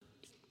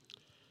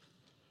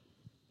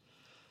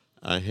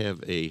I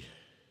have a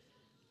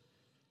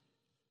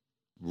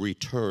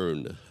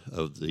return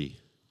of the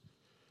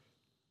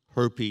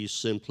herpes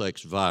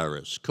simplex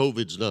virus.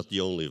 COVID's not the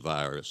only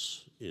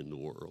virus in the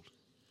world.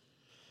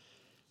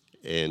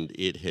 And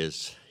it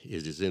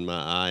is in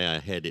my eye. I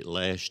had it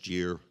last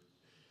year.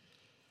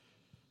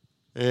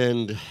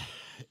 And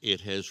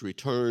it has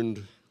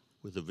returned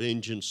with a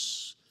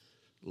vengeance.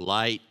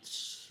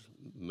 Lights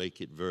make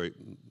it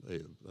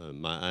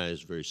my eye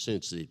is very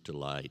sensitive to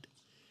light.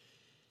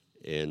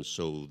 And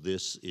so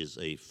this is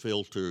a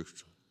filter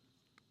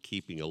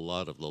keeping a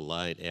lot of the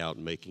light out,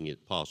 making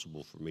it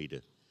possible for me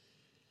to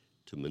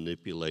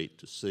manipulate,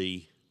 to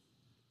see.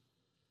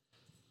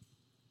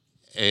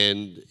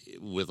 And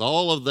with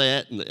all of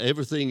that and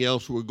everything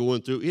else we're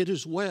going through, it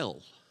is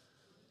well.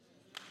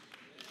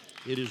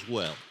 It is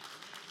well.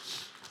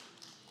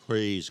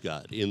 Praise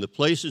God. In the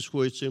places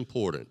where it's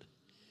important,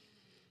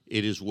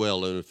 it is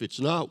well. And if it's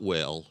not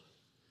well,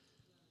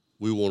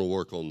 we want to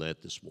work on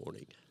that this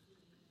morning.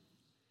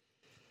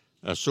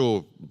 I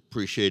so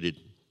appreciated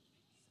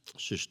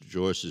Sister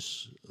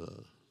Joyce's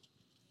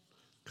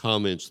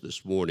comments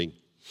this morning.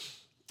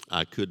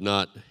 I could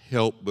not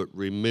help but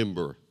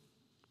remember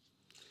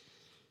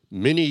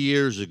many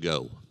years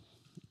ago,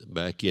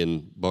 back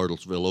in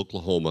Bartlesville,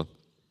 Oklahoma,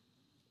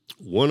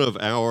 one of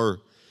our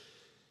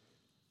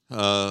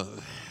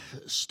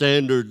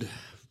standard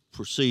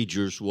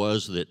procedures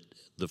was that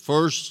the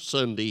first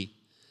Sunday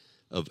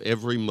of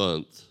every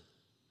month,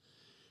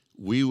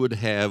 we would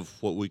have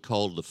what we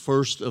called the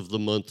first of the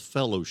month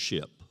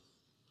fellowship.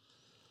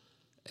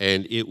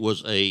 And it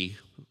was we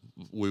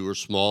were a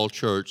small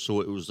church,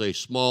 so it was a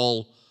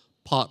small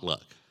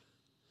potluck.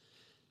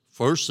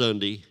 First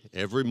Sunday,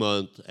 every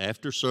month,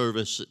 after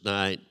service at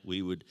night,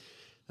 we would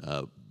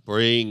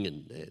bring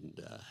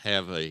and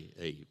have a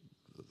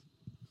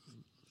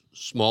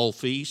small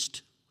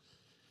feast.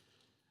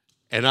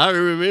 And I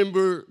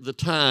remember the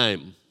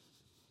time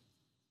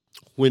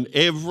when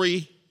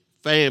every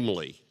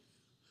family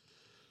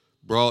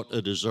brought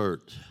a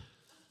dessert.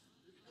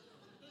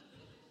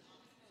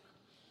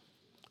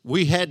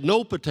 We had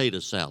no potato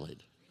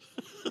salad.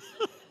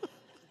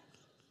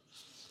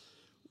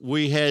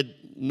 We had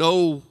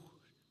no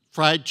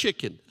fried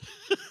chicken.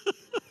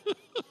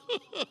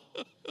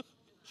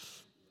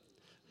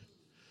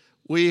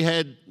 We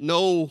had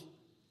no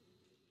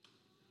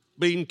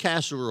green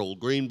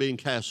bean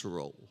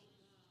casserole.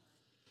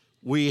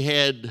 We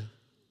had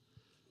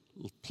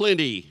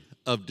plenty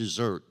of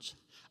desserts.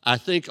 I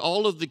think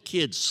all of the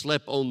kids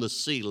slept on the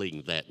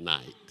ceiling that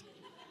night.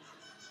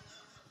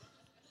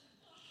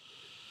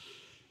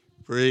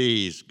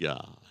 Praise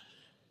God.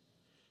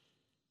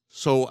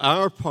 So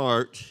our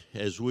part,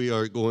 as we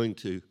are going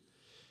to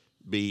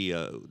be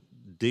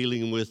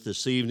dealing with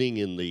this evening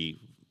in the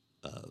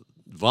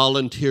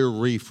volunteer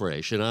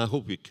refresh, and I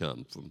hope you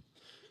come from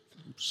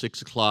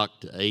 6 o'clock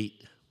to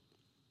 8,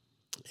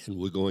 and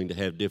we're going to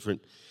have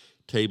different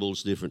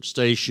tables, different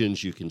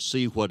stations. You can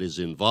see what is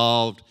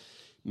involved.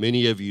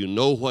 Many of you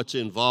know what's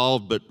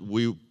involved, but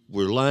we're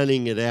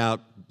lining it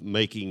out,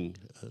 making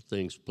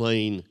things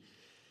plain,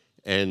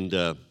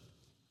 and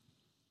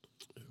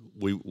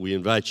we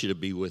invite you to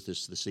be with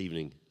us this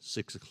evening,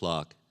 6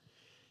 o'clock,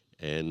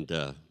 and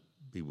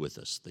be with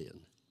us then.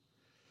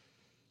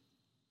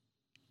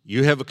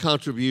 You have a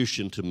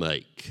contribution to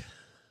make.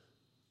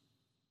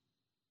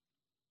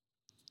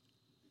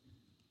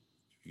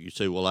 You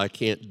say, well, I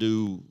can't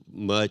do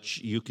much.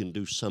 You can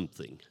do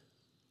something.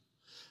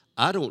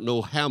 I don't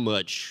know how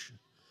much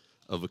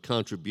of a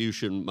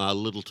contribution my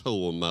little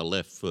toe on my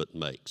left foot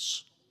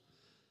makes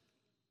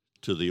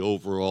to the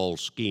overall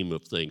scheme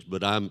of things,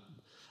 but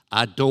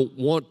I don't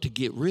want to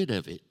get rid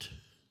of it.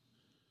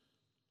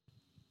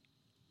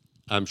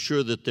 I'm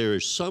sure that there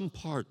is some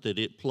part that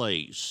it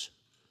plays,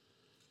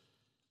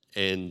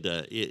 and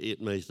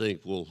it may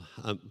think, well,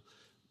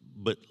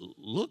 but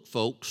look,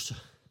 folks,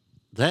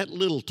 that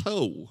little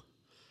toe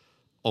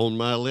on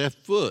my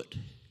left foot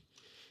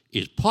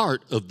is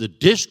part of the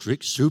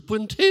district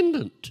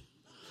superintendent.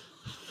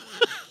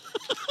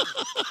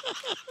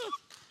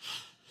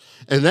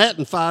 And that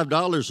and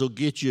 $5 will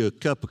get you a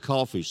cup of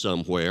coffee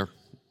somewhere,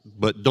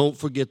 but don't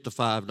forget the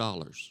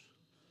 $5.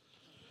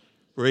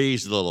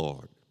 Praise the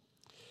Lord.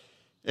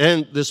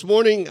 And this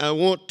morning I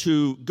want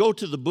to go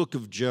to the book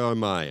of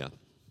Jeremiah.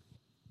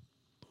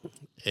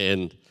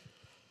 And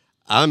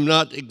I'm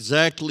not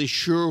exactly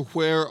sure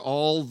where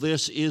all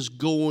this is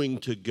going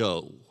to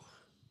go.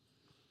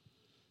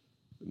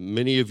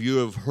 Many of you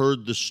have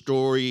heard the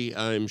story,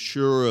 I'm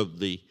sure, of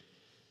the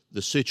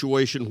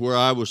situation where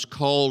I was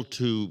called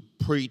to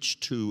preach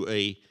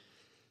to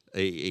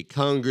a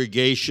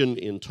congregation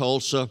in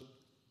Tulsa.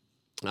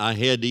 I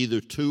had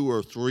either 2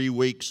 or 3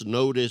 weeks'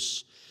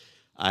 notice.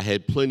 I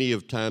had plenty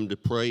of time to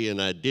pray,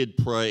 and I did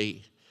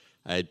pray.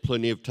 I had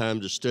plenty of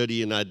time to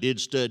study, and I did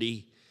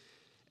study,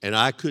 and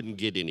I couldn't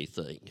get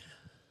anything.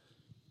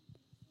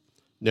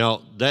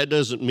 Now, that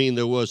doesn't mean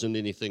there wasn't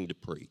anything to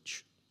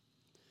preach.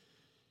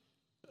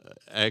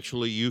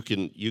 Actually, you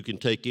can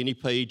take any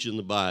page in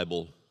the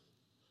Bible,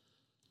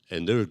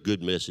 and there are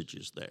good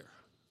messages there.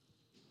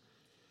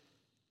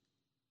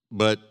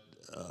 But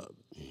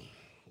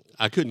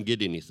I couldn't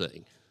get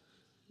anything.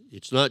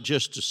 It's not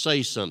just to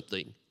say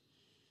something.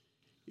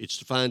 It's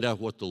to find out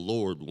what the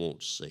Lord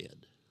wants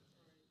said.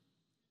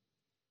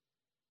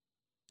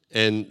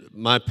 And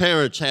my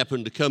parents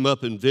happened to come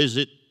up and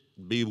visit,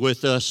 be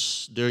with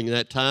us during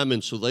that time,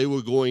 and so they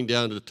were going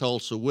down to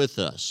Tulsa with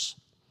us.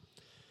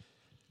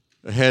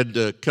 I had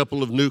a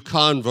couple of new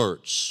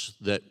converts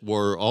that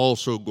were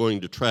also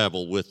going to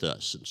travel with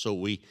us, and so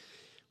we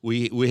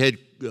had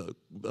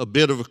a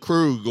bit of a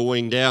crew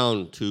going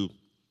down to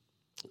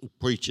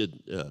preach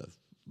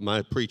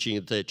my preaching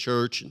at that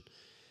church,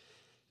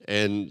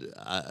 and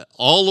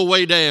all the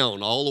way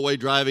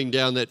driving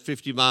down that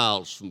 50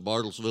 miles from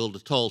Bartlesville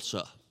to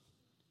Tulsa,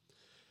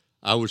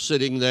 I was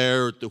sitting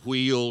there at the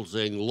wheel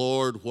saying,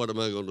 Lord, what am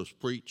I going to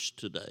preach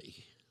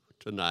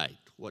tonight?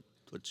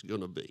 What's it going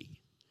to be?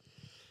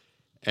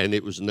 And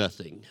it was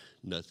nothing.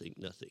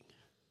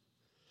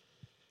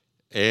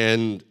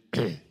 And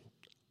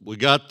we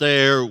got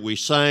there, we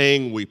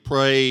sang, we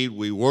prayed,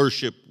 we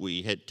worshiped,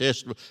 we had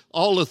testimony,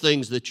 all the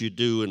things that you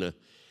do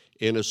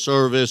in a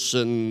service,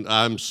 and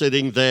I'm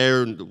sitting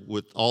there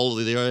with all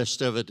of the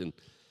rest of it, and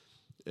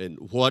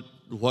what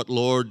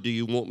Lord do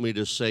you want me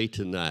to say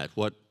tonight?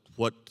 What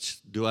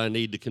do I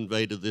need to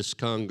convey to this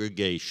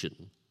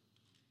congregation?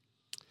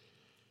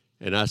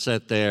 And I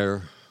sat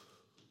there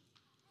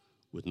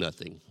with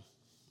nothing.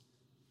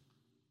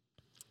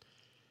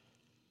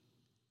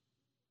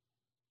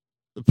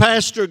 The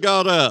pastor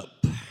got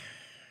up,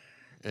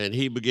 and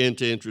he began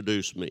to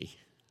introduce me.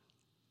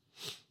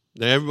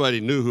 Now,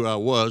 everybody knew who I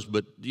was,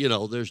 but,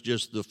 there's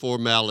just the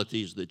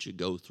formalities that you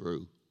go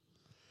through.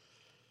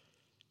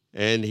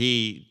 And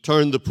he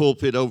turned the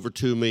pulpit over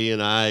to me,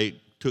 and I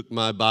took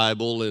my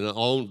Bible, and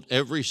on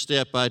every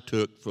step I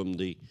took from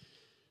the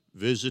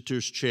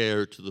visitor's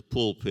chair to the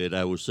pulpit,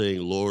 I was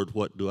saying, Lord,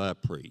 what do I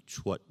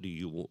preach? What do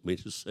you want me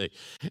to say?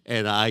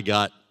 And I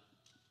got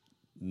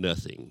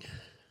nothing.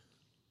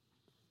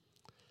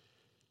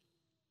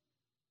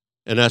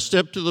 And I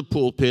stepped to the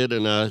pulpit,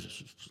 and I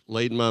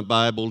laid my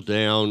Bible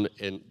down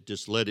and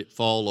just let it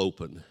fall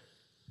open.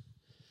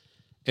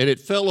 And it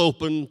fell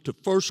open to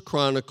 1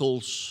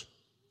 Chronicles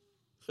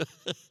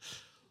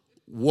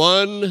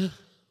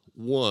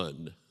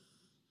 1:1.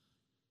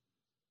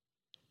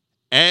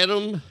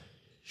 Adam,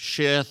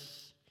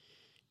 Sheth,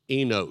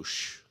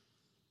 Enosh.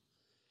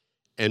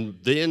 And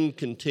then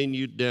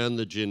continued down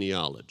the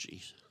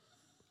genealogies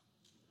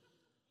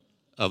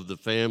of the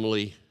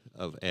family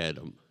of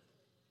Adam.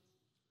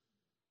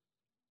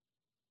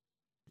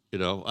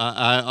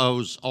 I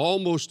was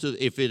almost,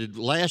 if it had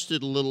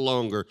lasted a little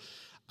longer,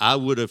 I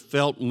would have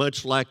felt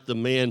much like the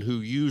man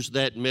who used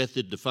that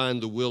method to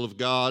find the will of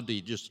God.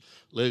 He just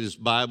let his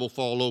Bible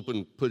fall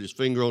open, put his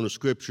finger on a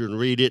scripture and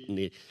read it,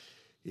 and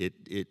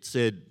it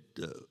said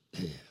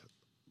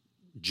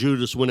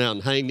Judas went out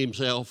and hanged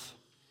himself.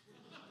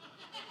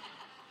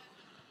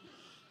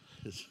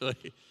 So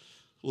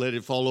let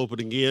it fall open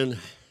again.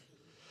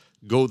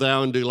 Go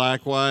thou and do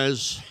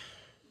likewise.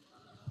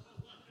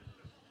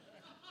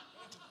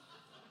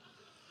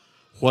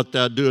 What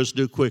thou doest,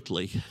 do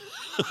quickly.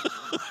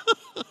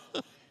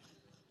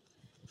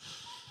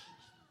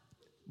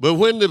 But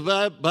when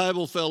the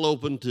Bible fell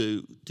open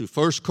to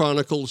 1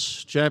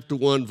 Chronicles chapter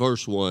 1,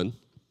 verse 1,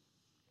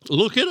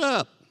 look it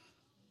up.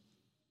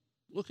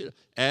 Look it up.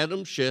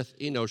 Adam, Sheth,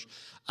 Enosh.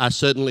 I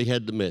suddenly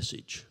had the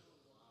message.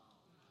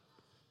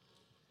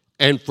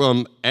 And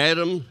from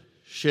Adam,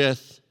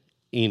 Sheth,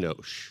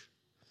 Enosh,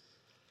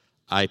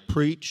 I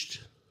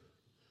preached.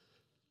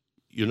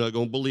 You're not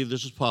going to believe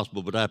this is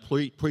possible, but I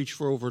preached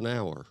for over an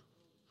hour.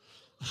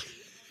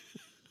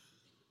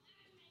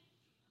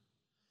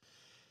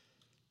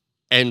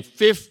 And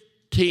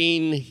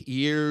 15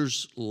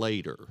 years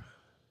later,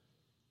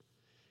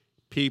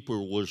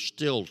 people were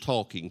still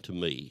talking to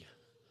me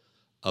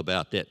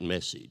about that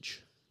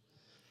message.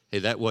 Hey,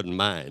 that wasn't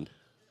mine.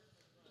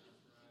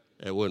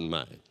 That wasn't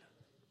mine.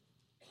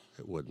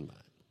 That wasn't mine.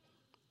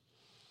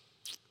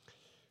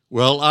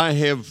 Well, I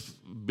have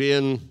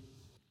been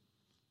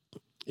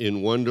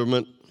in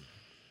wonderment,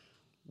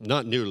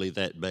 not nearly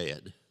that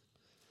bad.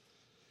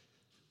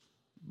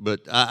 But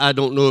I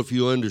don't know if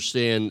you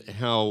understand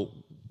how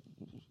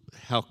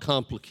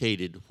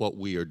complicated what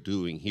we are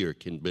doing here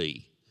can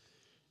be,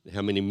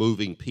 how many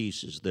moving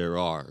pieces there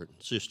are.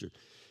 Sister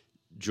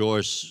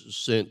Joyce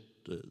sent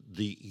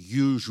the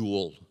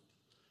usual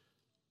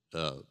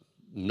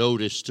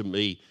notice to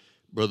me,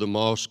 Brother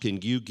Moss,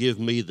 can you give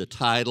me the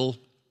title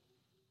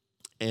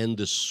and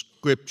the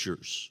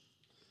scriptures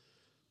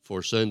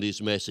for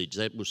Sunday's message?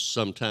 That was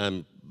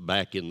sometime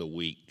back in the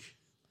week.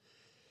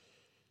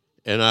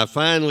 And I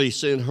finally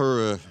sent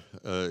her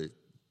a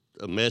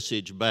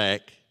message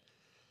back.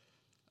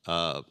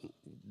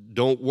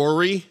 Don't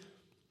worry,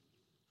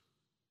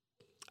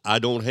 I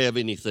don't have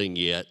anything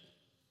yet.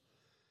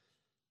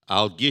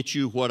 I'll get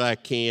you what I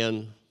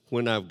can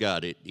when I've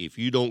got it. If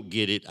you don't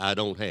get it, I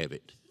don't have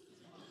it.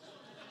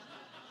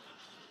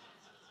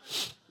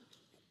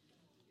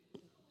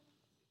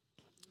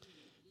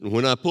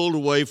 When I pulled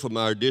away from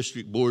our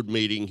district board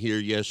meeting here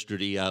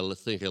yesterday, I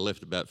think I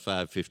left about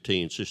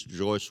 5:15. Sister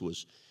Joyce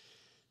was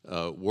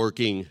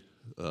working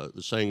the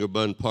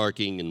Sangerbund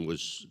parking and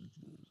was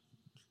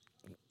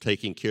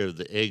taking care of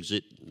the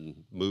exit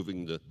and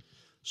moving the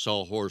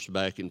sawhorse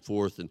back and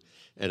forth.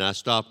 And I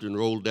stopped and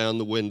rolled down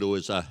the window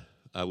as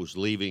I was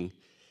leaving,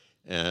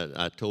 and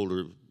I told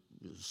her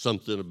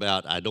something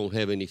about, I don't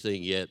have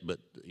anything yet,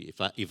 but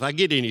if I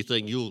get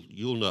anything,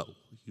 you'll know.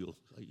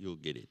 You'll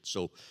get it.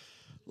 So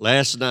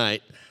last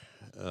night,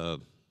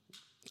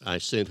 I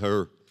sent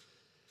her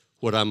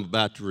what I'm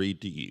about to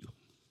read to you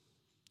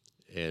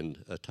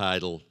and a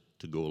title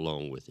to go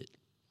along with it.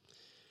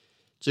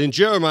 It's in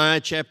Jeremiah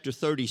chapter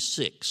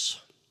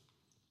 36.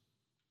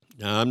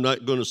 Now, I'm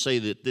not going to say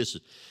that this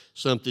is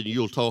something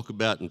you'll talk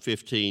about in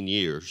 15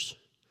 years,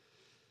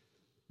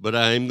 but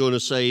I am going to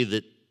say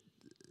that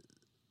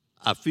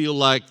I feel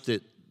like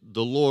that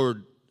the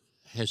Lord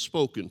has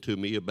spoken to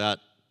me about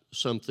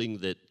something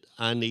that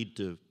I need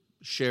to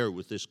share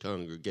with this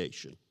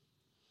congregation.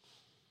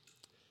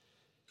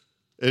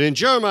 And in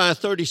Jeremiah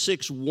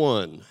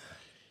 36:1,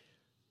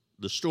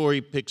 the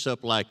story picks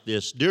up like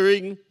this.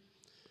 During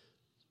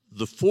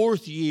the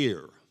 4th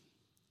year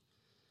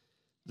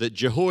that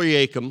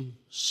Jehoiakim,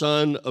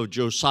 son of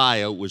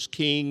Josiah, was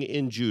king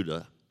in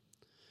Judah,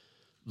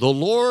 the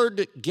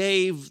Lord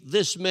gave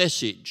this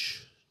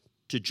message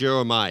to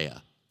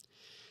Jeremiah.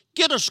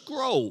 Get a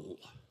scroll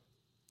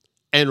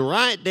and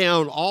write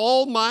down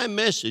all my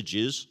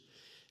messages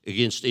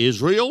against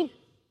Israel,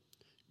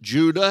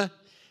 Judah,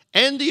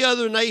 and the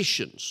other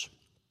nations.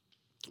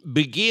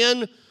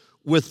 Begin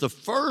with the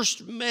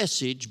first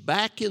message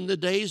back in the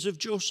days of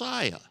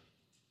Josiah,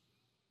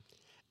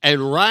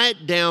 and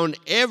write down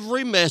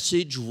every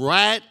message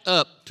right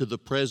up to the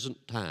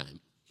present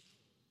time.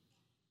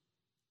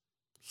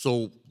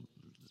 So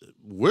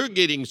we're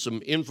getting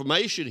some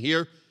information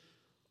here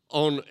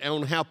on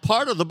how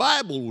part of the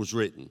Bible was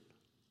written.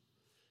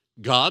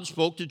 God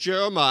spoke to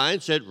Jeremiah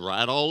and said,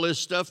 write all this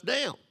stuff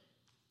down.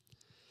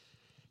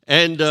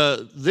 And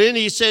then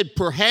he said,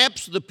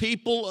 perhaps the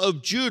people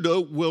of Judah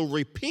will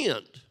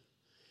repent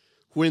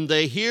when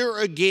they hear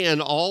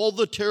again all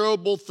the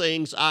terrible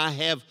things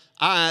I,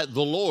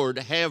 the Lord,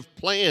 have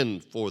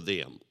planned for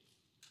them.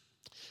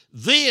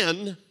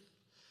 Then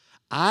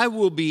I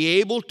will be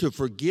able to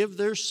forgive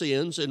their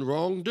sins and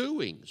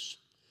wrongdoings.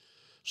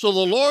 So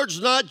the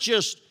Lord's not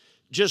just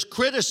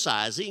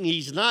criticizing.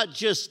 He's not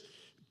just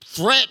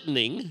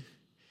threatening.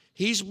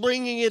 He's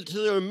bringing it to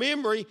their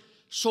memory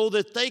so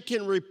that they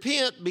can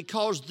repent,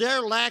 because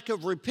their lack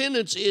of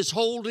repentance is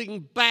holding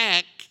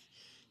back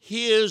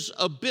His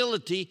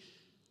ability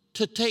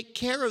to take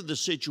care of the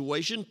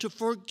situation, to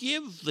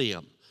forgive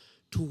them,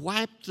 to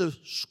wipe the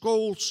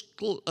scroll,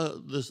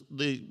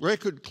 the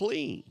record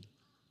clean.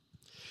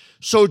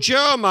 So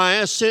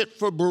Jeremiah sent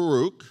for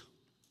Baruch,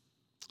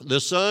 the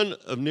son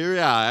of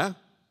Neriah,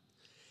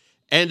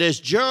 and as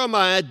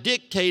Jeremiah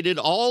dictated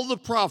all the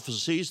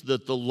prophecies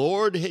that the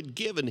Lord had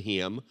given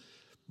him,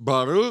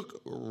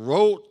 Baruch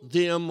wrote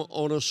them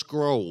on a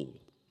scroll.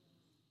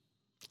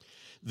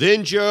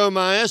 Then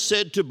Jeremiah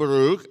said to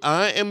Baruch,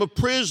 I am a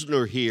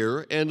prisoner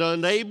here and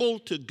unable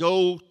to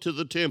go to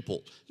the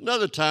temple.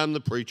 Another time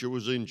the preacher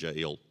was in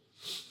jail.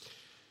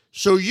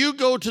 So you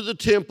go to the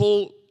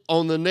temple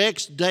on the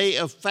next day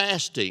of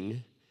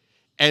fasting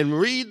and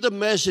read the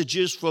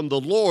messages from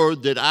the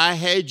Lord that I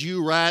had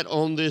you write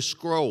on this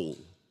scroll.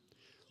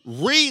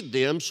 Read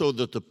them so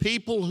that the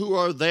people who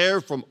are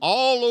there from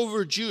all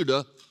over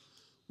Judah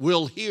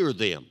will hear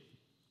them.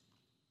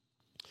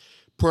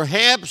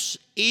 Perhaps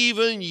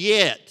even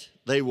yet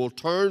they will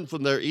turn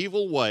from their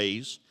evil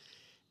ways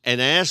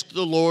and ask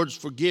the Lord's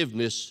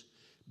forgiveness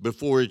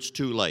before it's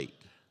too late.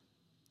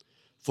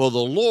 For the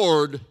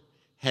Lord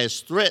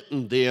has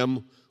threatened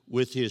them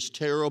with His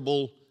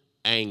terrible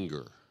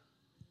anger.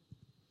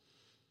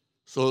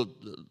 So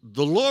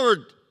the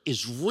Lord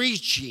is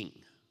reaching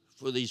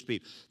for these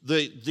people.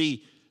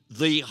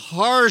 The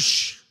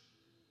harsh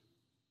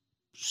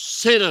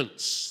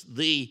sentence,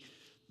 the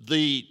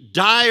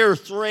dire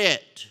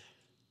threat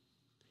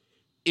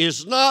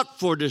is not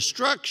for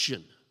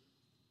destruction.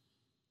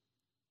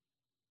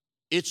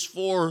 It's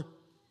for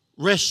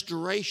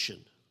restoration.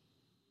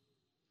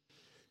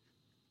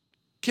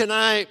 Can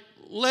I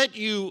let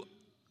you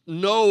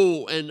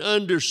know and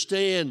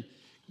understand,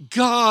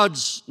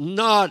 God's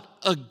not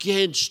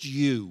against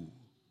you.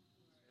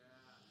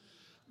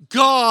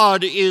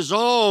 God is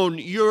on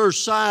your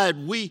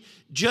side. We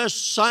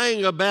just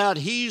sang about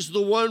He's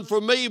the one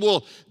for me.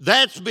 Well,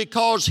 that's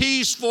because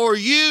He's for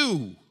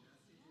you.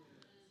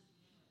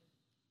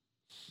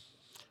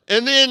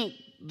 And then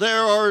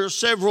there are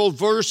several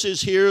verses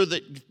here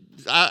that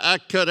I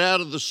cut out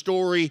of the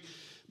story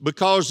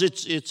because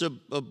it's a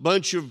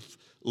bunch of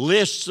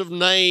lists of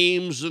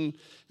names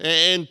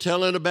and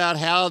telling about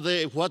how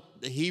what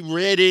he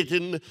read it,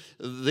 and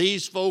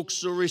these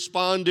folks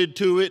responded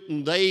to it,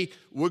 and they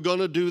were going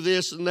to do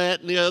this and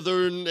that and the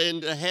other,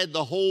 and had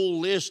the whole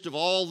list of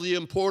all the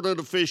important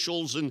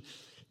officials, and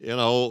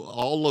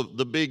all of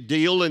the big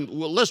deal. And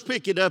well, let's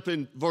pick it up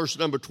in verse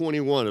number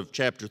 21 of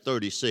chapter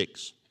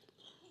 36.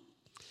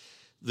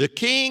 The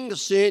king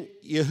sent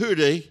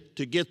Yehudi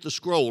to get the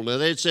scroll. Now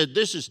they said,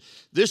 this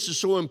is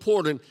so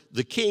important,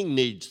 the king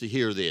needs to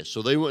hear this.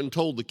 So they went and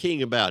told the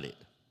king about it.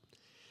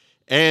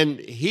 And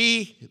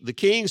the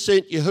king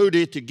sent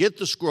Yehudi to get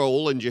the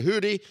scroll, and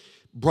Yehudi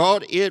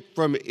brought it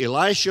from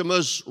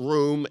Elishama's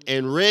room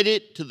and read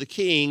it to the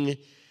king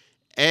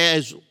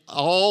as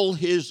all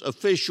his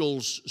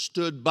officials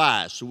stood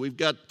by. So we've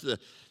got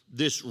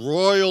this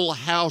royal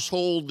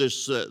household,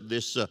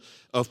 this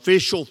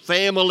official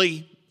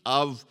family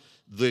of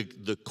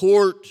the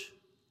court,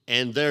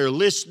 and they're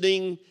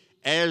listening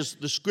as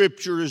the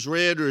scripture is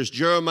read or as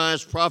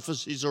Jeremiah's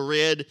prophecies are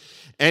read.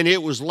 And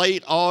it was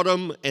late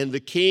autumn, and the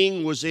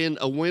king was in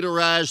a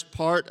winterized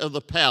part of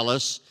the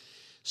palace,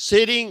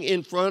 sitting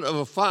in front of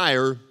a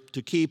fire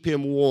to keep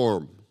him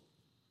warm.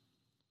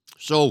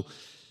 So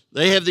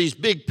they have these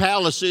big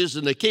palaces,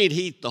 and they can't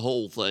heat the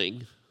whole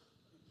thing.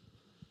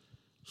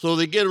 So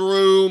they get a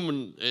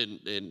room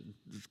and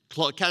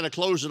kind of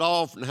close it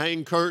off and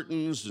hang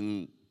curtains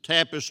and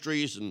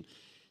tapestries and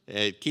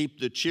keep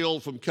the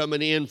chill from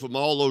coming in from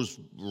all those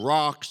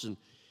rocks.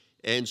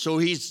 And so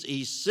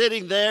he's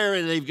sitting there,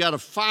 and they've got a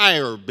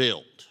fire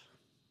built.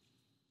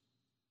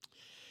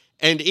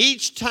 And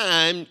each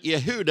time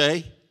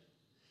Yehudi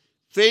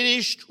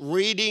finished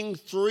reading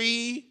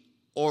 3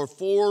 or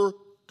 4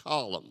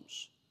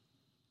 columns,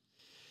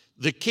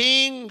 the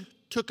king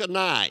took a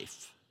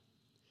knife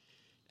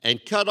and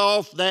cut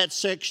off that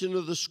section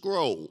of the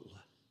scroll.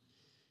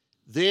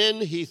 Then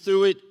he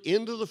threw it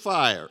into the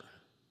fire,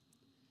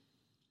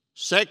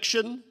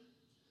 section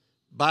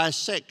by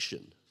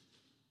section,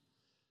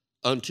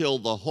 until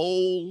the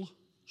whole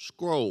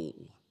scroll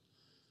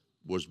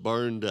was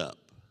burned up.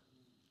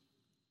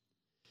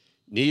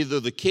 Neither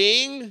the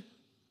king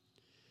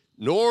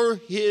nor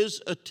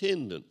his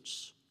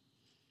attendants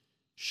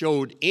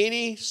showed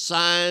any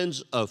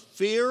signs of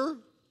fear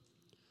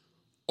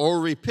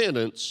or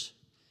repentance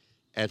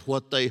at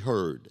what they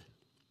heard.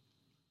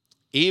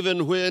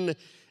 Even when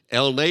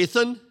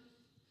Elnathan,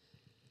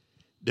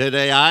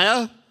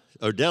 Delaiah,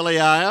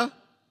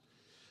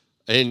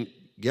 and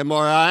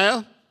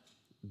Gemariah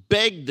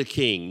begged the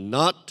king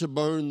not to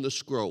burn the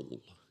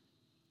scroll,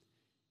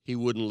 he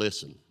wouldn't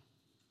listen.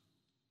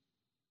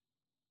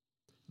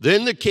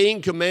 Then the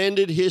king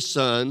commanded his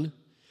son,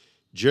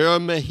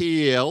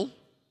 Jerahmeel,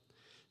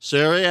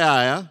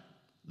 Seraiah,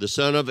 the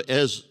son of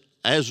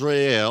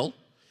Azrael,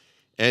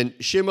 and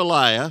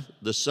Shemaliah,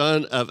 the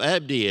son of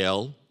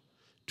Abdiel,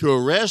 to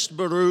arrest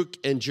Baruch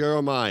and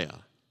Jeremiah.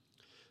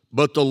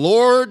 But the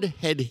Lord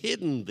had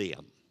hidden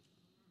them.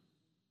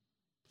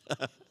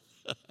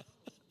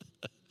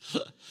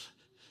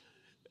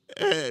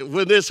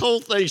 When this whole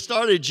thing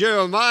started,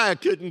 Jeremiah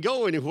couldn't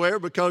go anywhere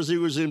because he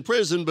was in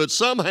prison, but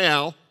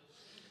somehow,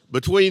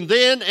 between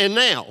then and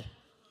now,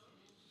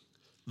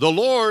 the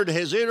Lord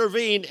has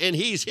intervened and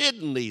he's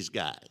hidden these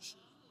guys.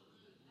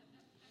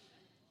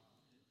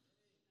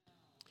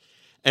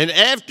 And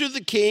after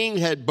the king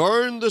had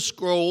burned the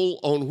scroll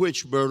on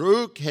which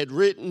Baruch had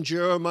written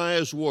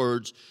Jeremiah's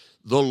words,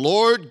 the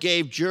Lord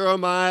gave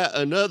Jeremiah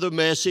another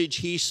message.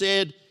 He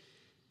said,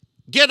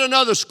 "Get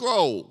another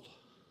scroll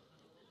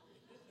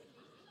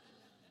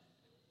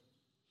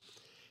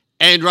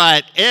and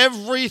write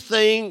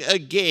everything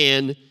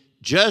again,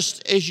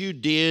 just as you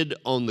did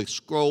on the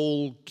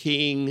scroll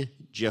King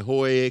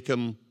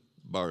Jehoiakim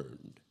burned."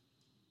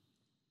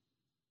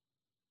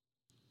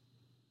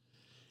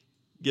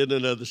 Get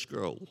another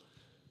scroll.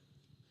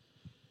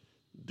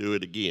 Do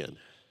it again.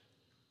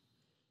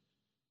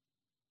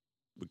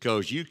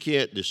 Because you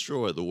can't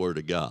destroy the Word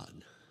of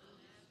God.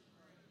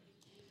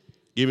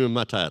 Give me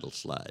my title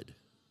slide.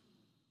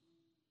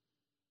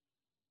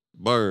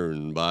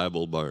 Burn,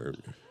 Bible,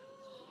 burn.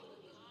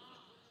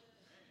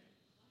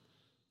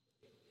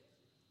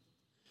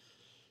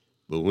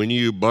 But when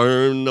you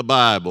burn the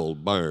Bible,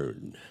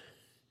 burn,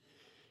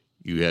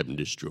 you haven't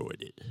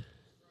destroyed it.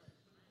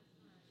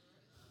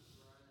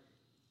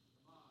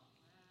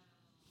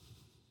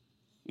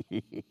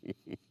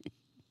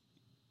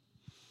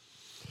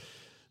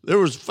 There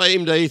was a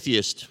famed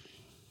atheist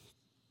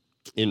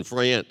in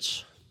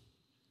France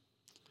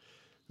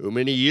who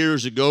many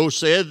years ago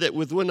said that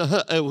within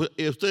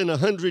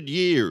 100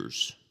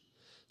 years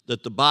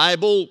that the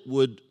Bible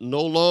would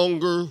no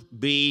longer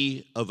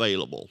be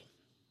available,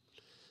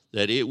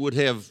 that it would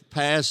have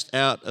passed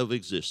out of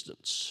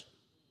existence.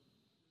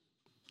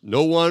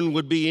 No one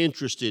would be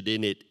interested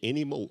in it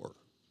anymore.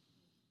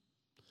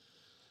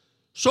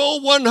 So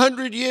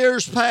 100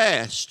 years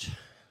passed.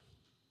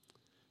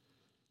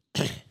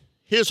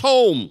 His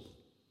home,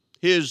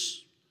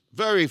 his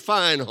very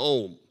fine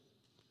home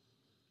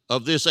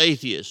of this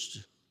atheist,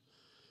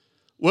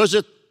 was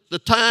at the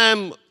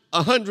time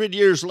 100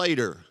 years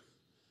later,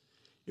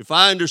 if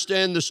I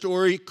understand the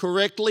story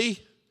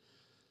correctly,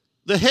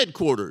 the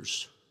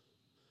headquarters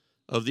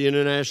of the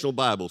International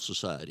Bible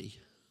Society.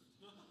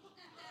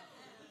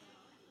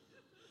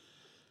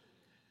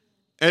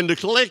 And the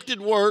collected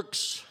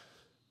works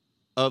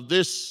of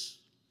this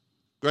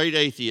great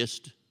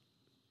atheist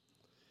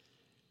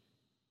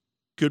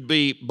could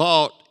be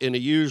bought in a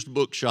used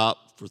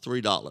bookshop for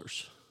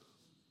 $3.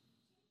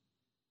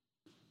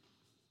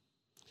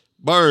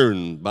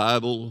 Burn,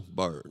 Bible,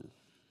 burn.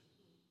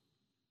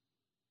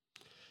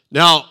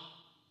 Now,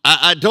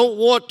 I don't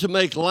want to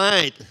make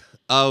light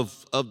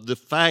of the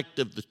fact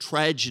of the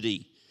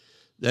tragedy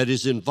that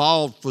is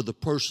involved for the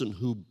person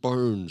who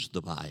burns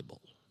the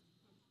Bible,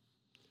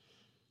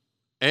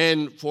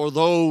 and for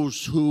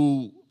those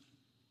who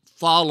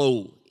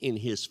follow in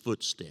his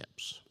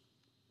footsteps.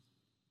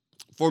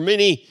 For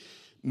many,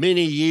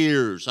 many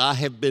years, I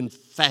have been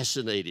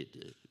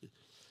fascinated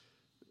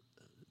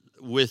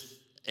with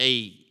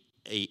a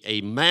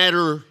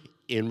matter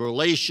in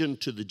relation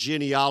to the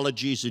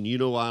genealogies, and you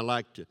know I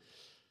like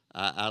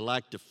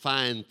to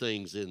find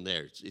things in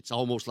there. It's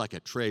almost like a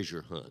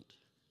treasure hunt.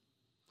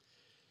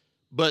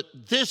 But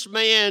this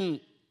man,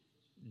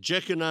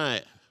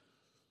 Jeconiah,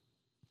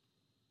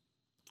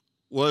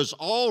 was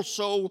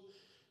also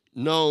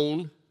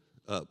known,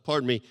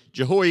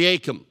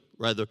 Jehoiakim,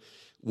 rather,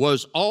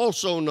 was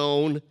also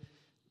known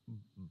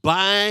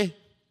by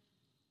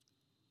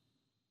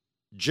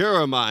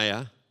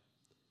Jeremiah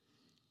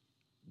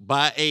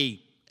by a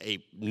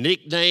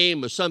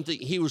nickname or something.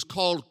 He was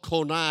called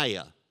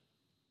Coniah.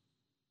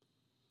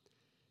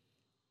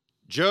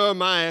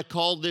 Jeremiah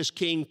called this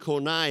king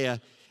Coniah,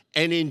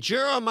 and in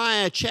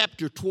Jeremiah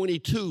chapter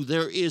 22,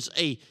 there is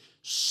a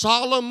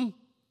solemn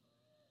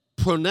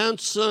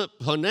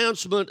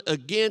pronouncement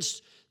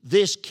against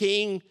this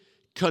king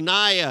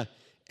Coniah,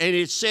 and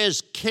it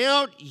says,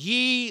 "Count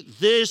ye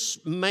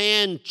this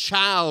man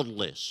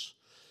childless,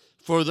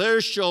 for there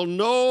shall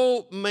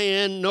no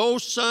man, no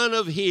son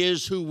of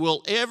his, who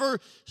will ever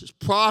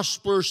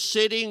prosper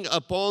sitting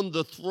upon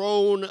the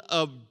throne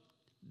of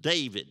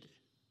David."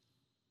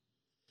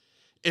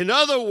 In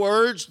other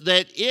words,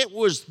 that it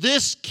was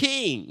this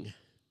king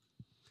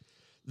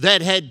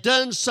that had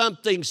done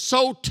something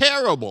so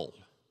terrible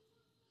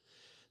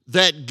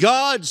that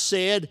God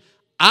said,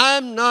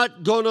 "I'm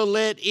not going to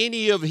let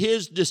any of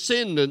his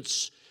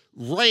descendants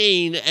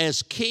reign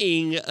as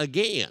king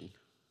again."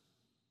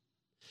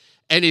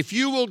 And if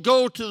you will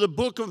go to the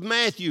book of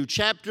Matthew,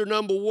 chapter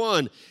number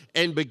 1,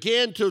 and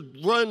begin to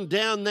run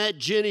down that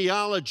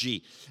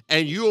genealogy,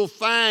 and you'll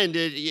find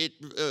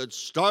it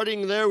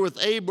starting there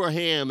with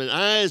Abraham and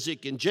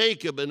Isaac and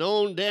Jacob and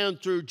on down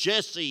through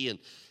Jesse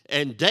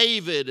and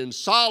David and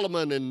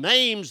Solomon, and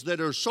names that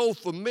are so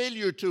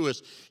familiar to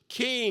us,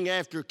 king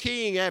after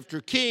king after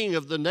king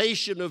of the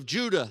nation of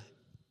Judah.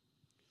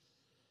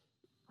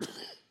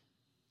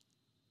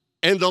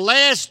 And the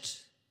last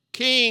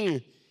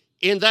king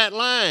in that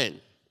line,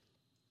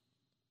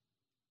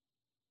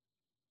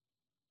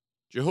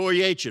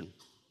 Jehoiachin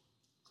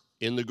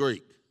in the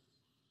Greek.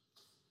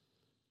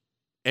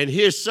 And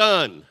his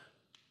son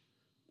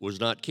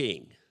was not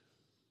king.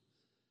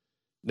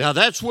 Now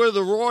that's where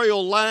the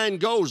royal line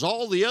goes.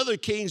 All the other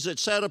kings that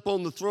sat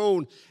upon the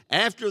throne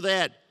after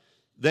that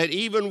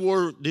even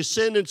were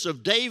descendants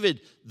of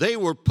David, they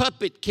were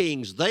puppet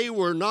kings. They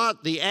were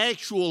not the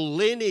actual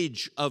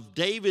lineage of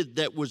David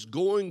that was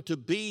going to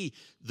be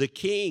the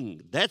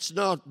king. That's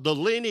not the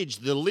lineage.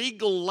 The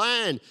legal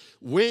line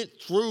went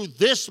through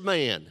this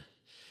man.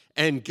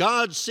 And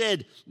God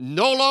said,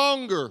 no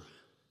longer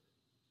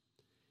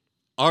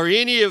are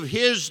any of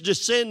his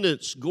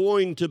descendants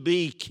going to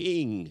be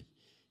king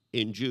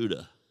in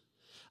Judah.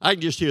 I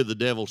can just hear the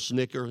devil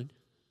snickering.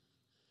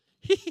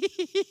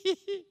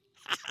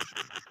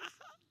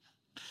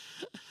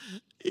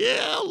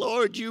 Yeah,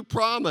 Lord, you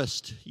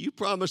promised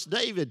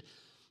David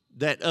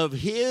that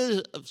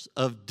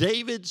of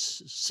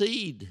David's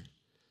seed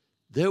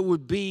there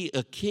would be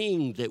a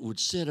king that would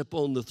sit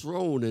upon the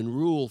throne and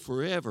rule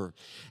forever.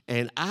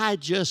 And I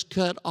just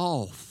cut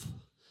off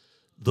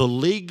the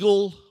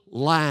legal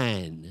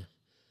line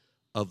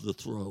of the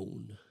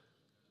throne.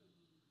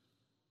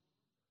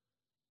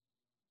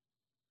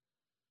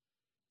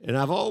 And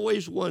I've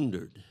always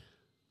wondered,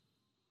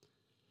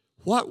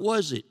 what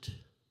was it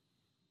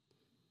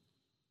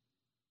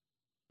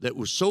that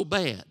was so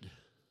bad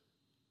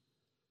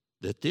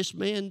that this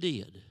man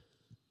did?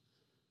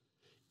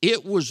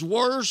 It was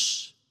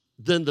worse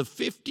than the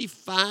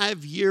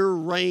 55-year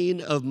reign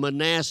of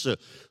Manasseh,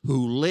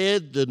 who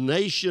led the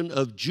nation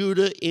of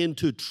Judah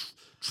into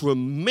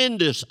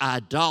tremendous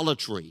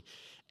idolatry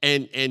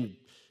and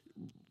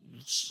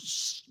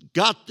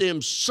got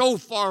them so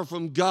far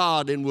from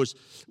God, and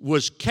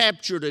was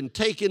captured and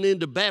taken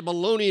into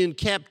Babylonian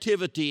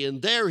captivity,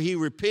 and there he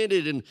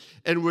repented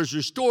and was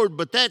restored.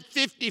 But that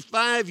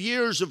 55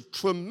 years of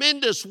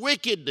tremendous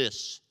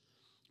wickedness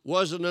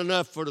wasn't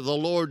enough for the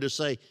Lord to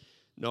say,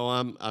 no,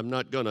 I'm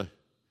not gonna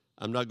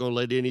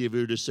let any of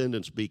your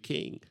descendants be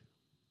king.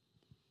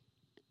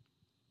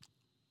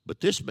 But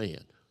this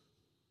man,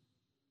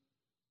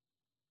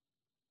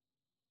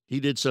 he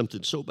did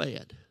something so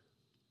bad.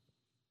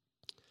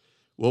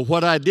 Well,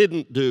 what I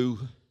didn't do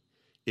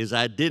is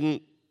I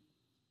didn't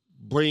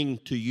bring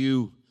to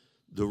you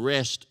the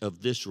rest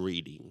of this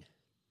reading,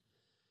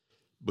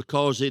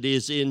 because it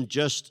is in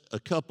just a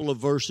couple of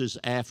verses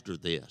after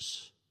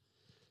this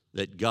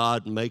that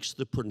God makes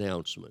the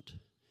pronouncement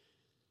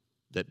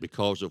that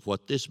because of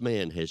what this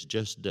man has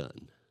just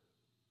done,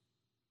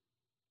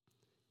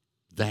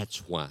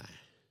 that's why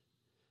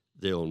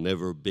there'll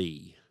never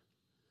be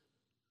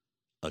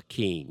a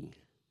king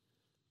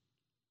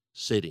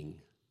sitting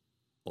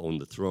on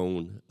the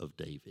throne of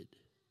David,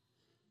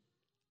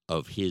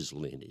 of his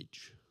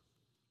lineage.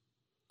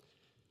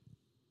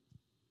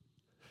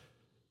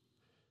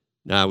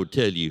 Now, I would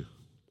tell you,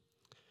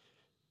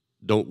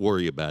 don't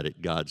worry about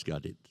it. God's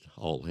got it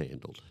all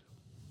handled.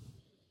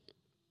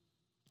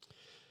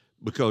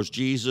 Because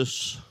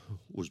Jesus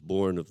was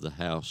born of the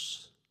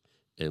house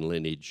and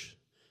lineage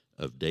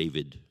of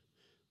David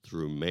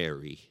through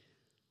Mary,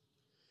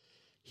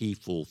 he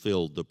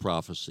fulfilled the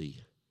prophecy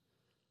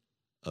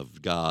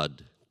of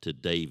God to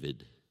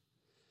David.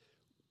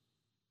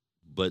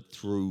 But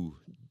through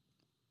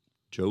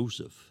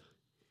Joseph,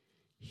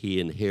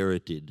 he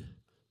inherited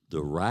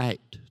the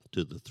right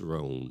to the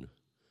throne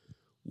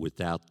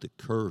without the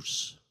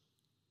curse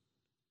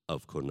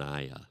of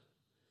Coniah.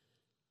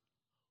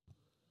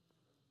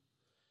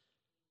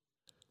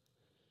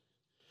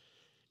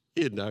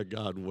 Isn't our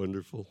God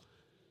wonderful?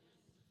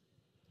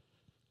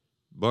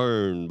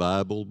 Burn,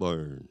 Bible,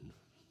 burn.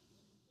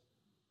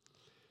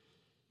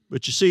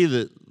 But you see,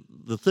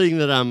 the thing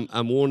that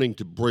I'm wanting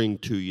to bring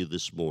to you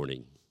this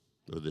morning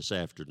or this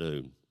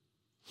afternoon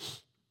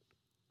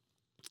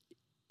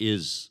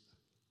is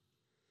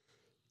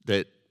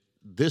that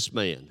this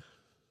man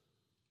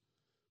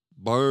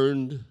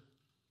burned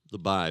the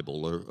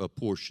Bible, or a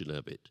portion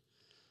of it,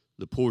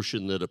 the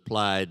portion that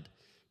applied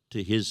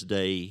to his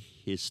day,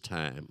 his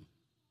time.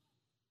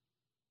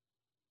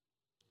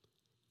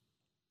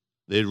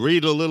 They'd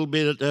read a little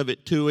bit of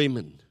it to him,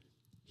 and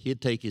he'd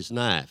take his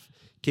knife.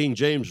 King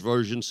James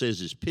Version says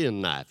his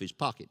pen knife, his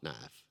pocket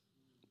knife.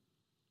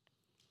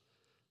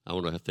 I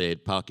don't know if they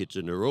had pockets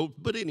in their robes,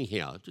 but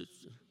anyhow.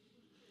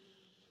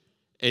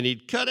 And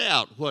he'd cut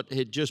out what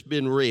had just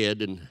been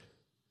read and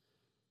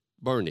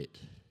burn it.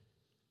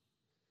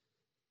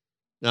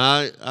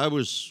 Now, I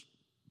was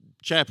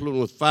chaplain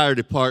with fire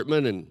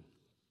department,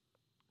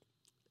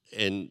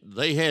 and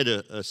they had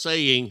a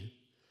saying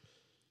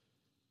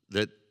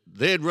that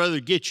they'd rather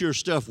get your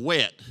stuff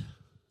wet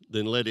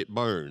than let it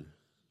burn,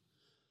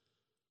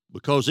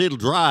 because it'll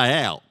dry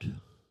out,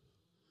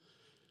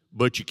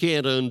 but you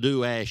can't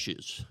undo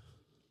ashes.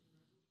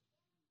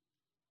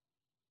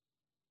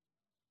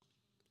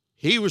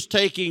 He was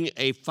taking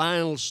a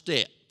final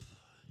step.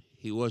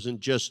 He wasn't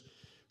just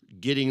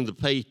getting the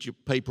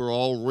paper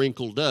all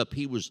wrinkled up.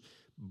 He was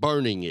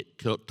burning it,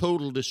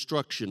 total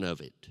destruction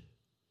of it,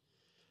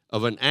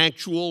 of an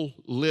actual,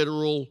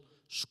 literal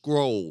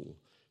scroll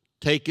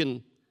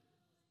taken,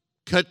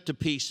 cut to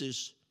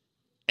pieces,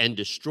 and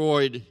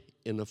destroyed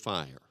in a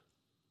fire.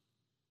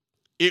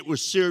 It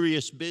was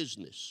serious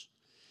business.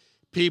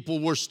 People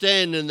were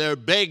standing there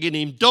begging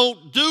him,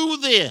 don't do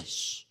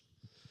this.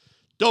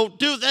 Don't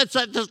do that.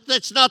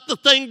 That's not the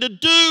thing to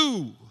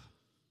do.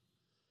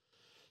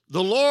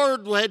 The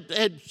Lord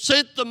had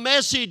sent the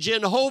message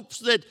in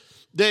hopes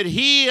that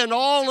he and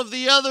all of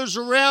the others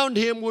around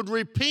him would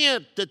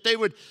repent, that they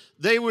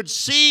would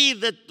see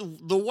that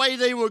the way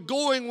they were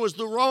going was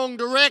the wrong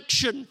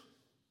direction.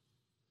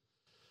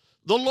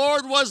 The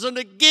Lord wasn't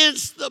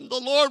against them. The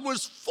Lord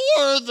was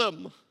for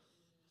them.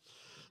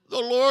 The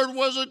Lord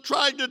wasn't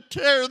trying to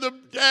tear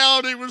them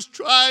down. He was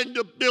trying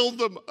to build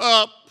them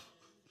up.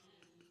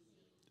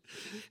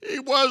 He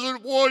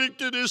wasn't wanting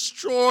to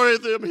destroy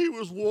them. He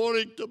was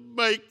wanting to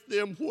make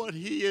them what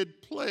he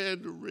had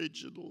planned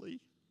originally.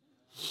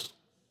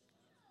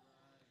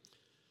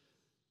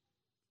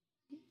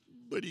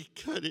 But he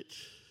cut it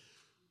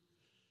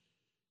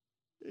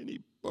and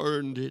he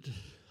burned it.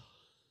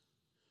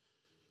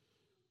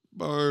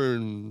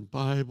 Burn,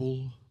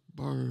 Bible,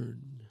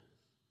 burn.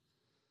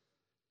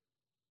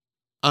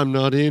 I'm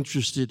not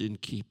interested in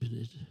keeping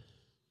it.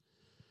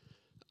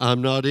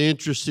 I'm not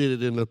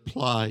interested in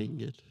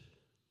applying it.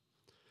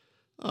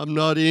 I'm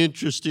not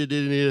interested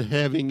in it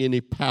having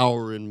any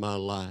power in my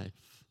life.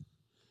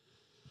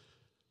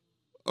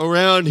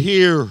 Around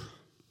here,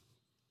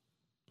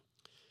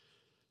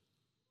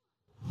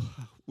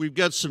 we've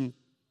got a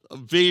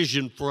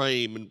vision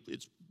frame, and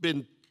it's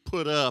been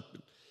put up.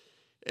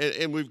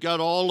 And we've got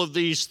all of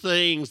these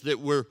things that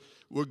we're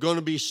going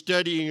to be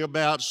studying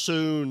about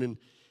soon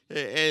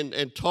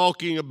and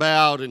talking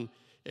about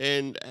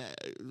and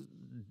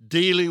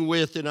dealing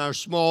with in our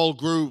small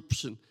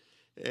groups.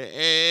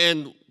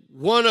 And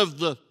one of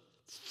the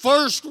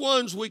first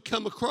ones we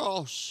come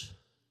across,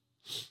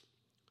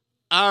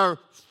 our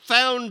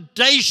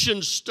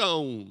foundation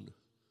stone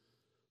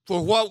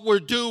for what we're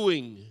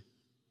doing,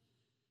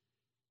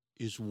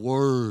 is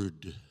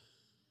Word.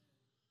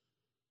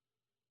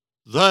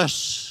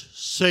 Thus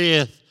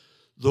saith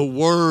the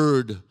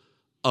word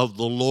of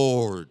the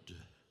Lord.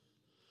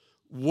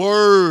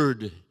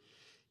 Word,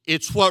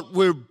 it's what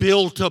we're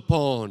built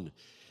upon.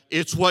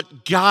 It's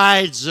what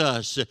guides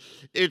us.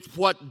 It's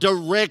what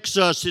directs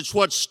us. It's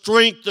what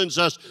strengthens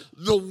us.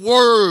 The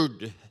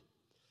Word.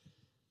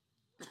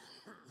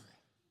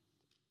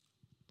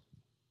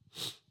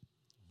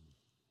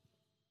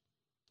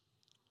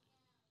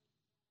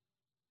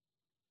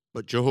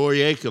 But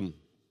Jehoiakim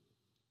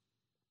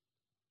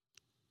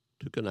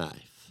took a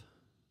knife.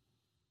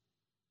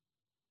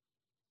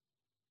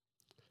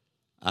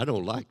 I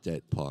don't like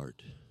that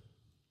part.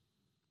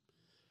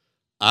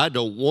 I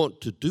don't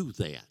want to do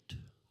that.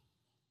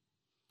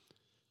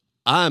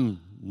 I'm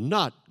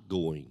not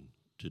going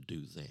to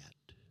do that.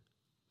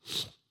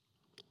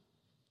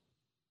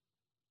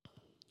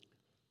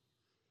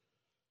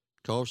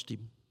 Cost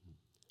him.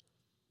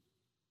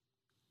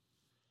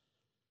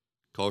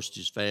 Cost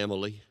his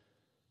family.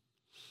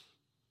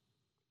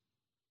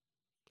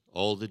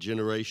 All the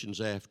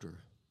generations after.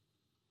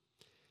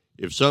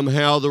 If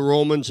somehow the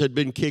Romans had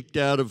been kicked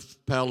out of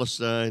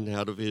Palestine,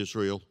 out of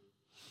Israel,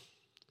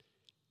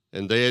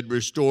 and they had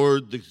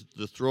restored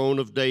the throne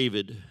of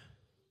David,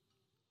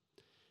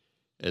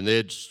 and they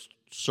had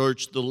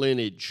searched the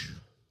lineage,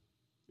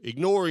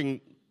 ignoring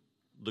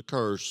the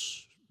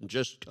curse, and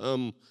just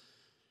come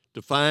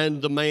to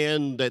find the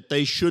man that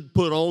they should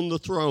put on the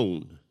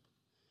throne,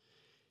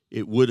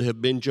 it would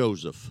have been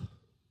Joseph.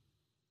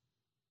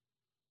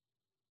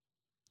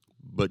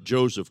 But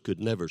Joseph could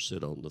never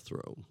sit on the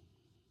throne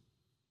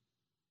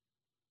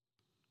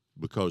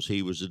because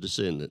he was a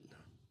descendant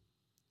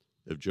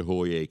of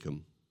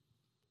Jehoiakim,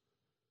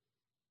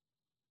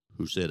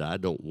 who said, I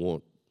don't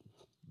want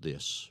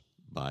this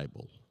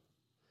Bible.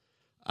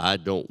 I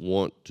don't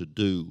want to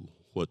do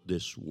what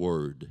this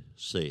word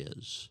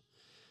says.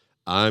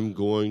 I'm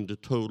going to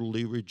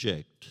totally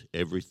reject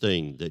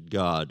everything that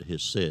God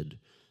has said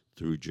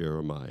through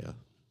Jeremiah.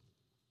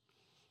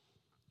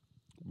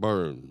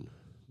 Burn,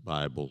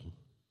 Bible,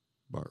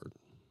 burn.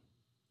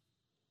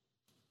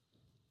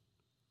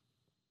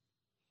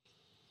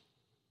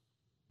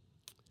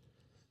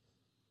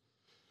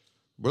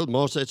 Brother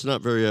Moss, that's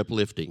not very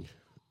uplifting.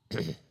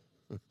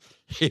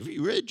 Have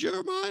you read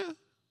Jeremiah?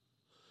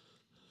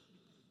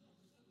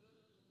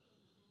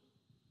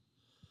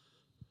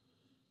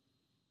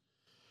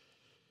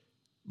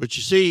 But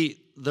you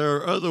see, there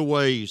are other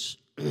ways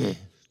to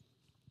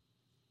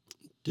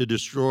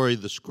destroy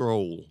the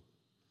scroll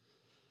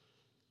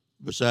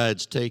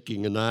besides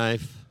taking a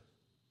knife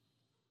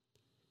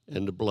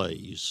and a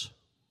blaze.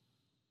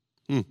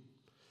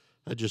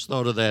 I just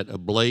thought of that, a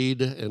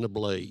blade and a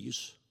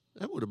blaze.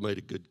 That would have made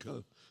a good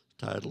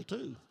title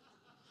too.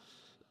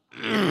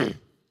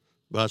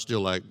 But I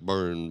still like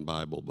burn,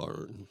 Bible,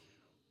 burn.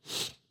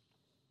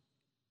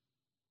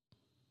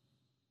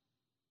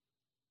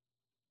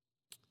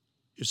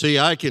 You see,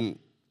 I can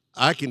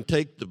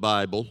take the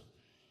Bible,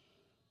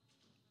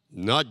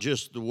 not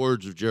just the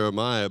words of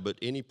Jeremiah, but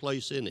any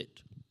place in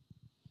it.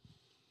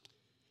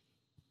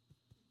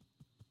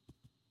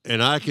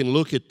 And I can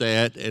look at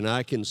that and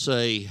I can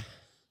say,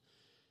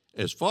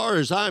 as far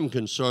as I'm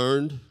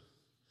concerned,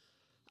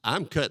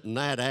 I'm cutting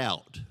that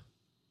out.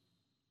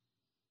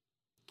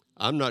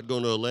 I'm not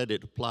going to let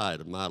it apply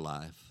to my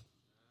life.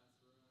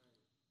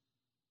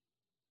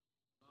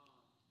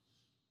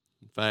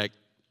 In fact,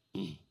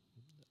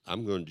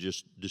 I'm going to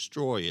just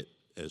destroy it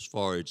as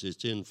far as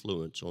its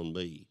influence on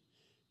me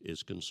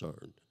is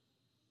concerned.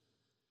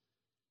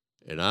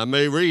 And I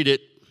may read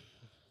it,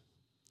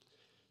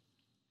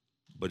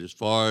 but as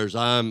far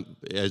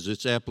as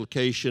its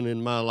application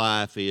in my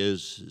life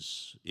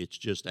is it's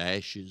just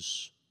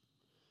ashes.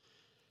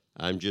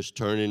 I'm just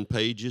turning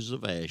pages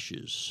of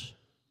ashes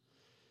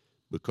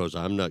because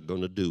I'm not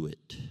going to do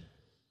it.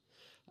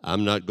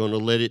 I'm not going to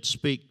let it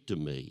speak to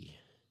me.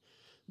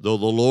 Though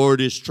the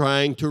Lord is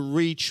trying to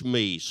reach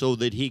me so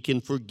that He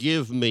can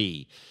forgive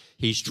me,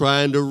 He's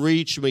trying to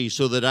reach me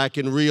so that I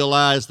can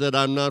realize that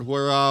I'm not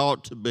where I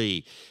ought to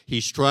be.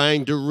 He's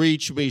trying to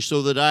reach me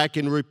so that I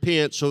can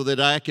repent, so that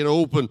I can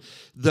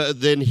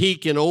then He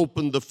can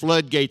open the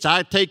floodgates.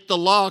 I take the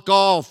lock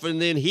off, and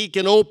then He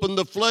can open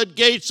the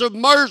floodgates of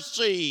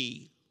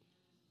mercy.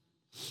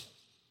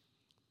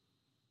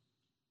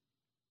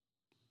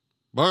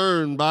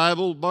 Burn,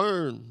 Bible,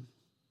 burn.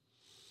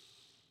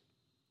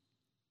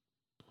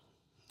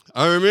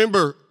 I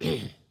remember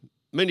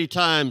many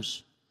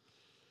times,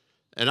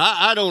 and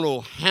I don't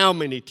know how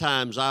many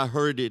times I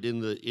heard it in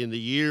the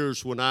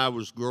years when I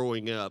was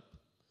growing up.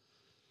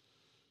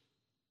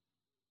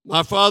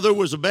 My father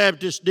was a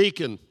Baptist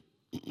deacon.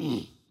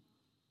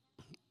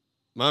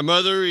 My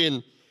mother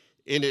in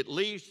at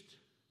least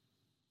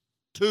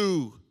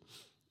 2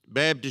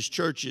 Baptist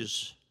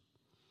churches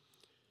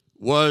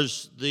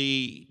was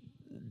the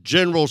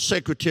general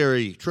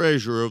secretary,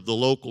 treasurer of the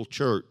local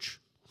church.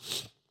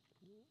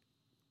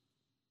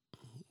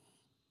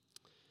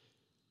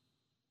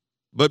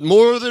 But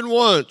more than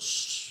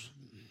once,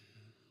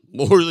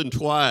 more than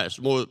twice,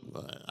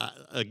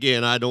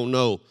 again, I don't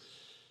know.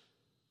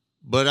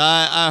 But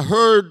I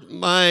heard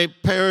my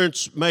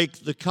parents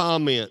make the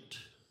comment,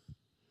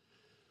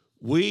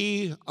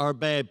 we are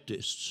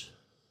Baptists,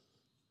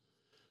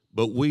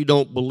 but we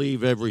don't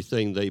believe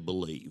everything they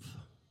believe.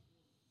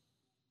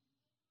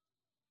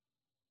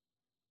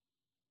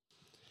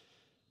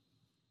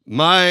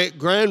 My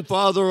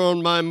grandfather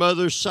on my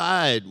mother's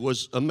side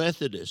was a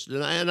Methodist,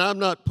 and I'm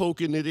not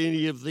poking at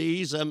any of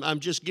these. I'm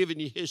just giving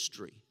you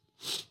history.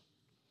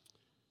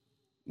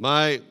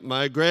 My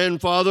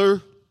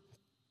grandfather,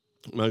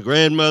 my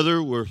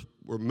grandmother were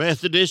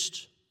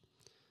Methodist,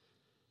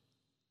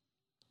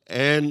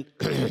 and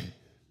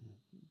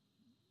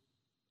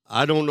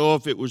I don't know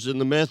if it was in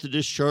the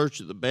Methodist church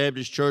or the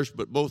Baptist church,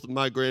 but both of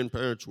my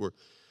grandparents were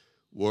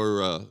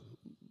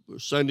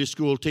Sunday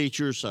school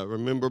teachers. I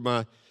remember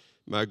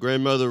my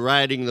grandmother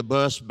riding the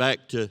bus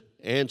back to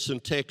Anson,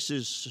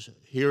 Texas,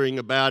 hearing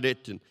about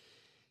it,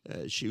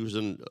 and she was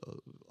an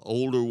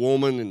older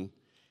woman,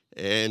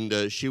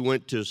 and she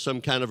went to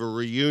some kind of a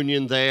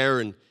reunion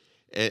there,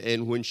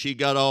 and when she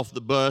got off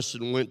the bus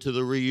and went to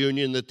the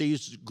reunion, that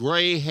these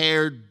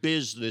gray-haired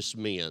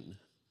businessmen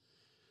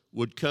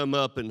would come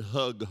up and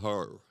hug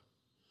her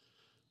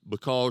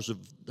because of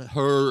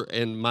her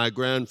and my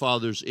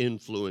grandfather's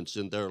influence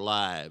in their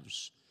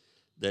lives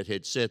that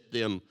had set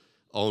them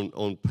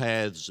on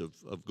paths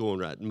of going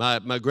right.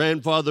 My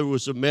grandfather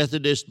was a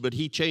Methodist, but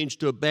he changed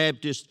to a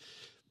Baptist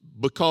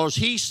because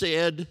he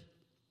said,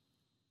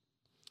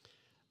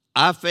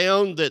 I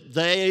found that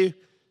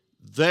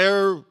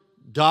their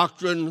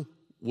doctrine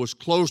was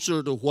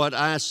closer to what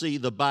I see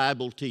the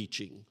Bible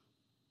teaching.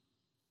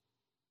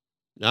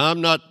 Now,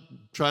 I'm not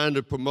trying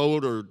to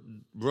promote or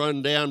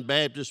run down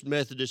Baptist,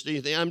 Methodist,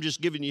 anything. I'm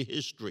just giving you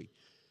history.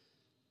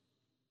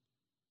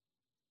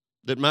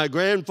 That my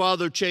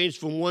grandfather changed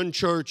from one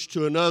church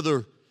to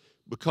another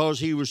because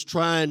he was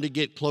trying to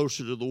get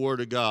closer to the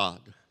Word of God.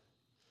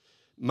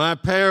 My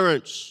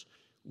parents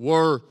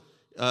were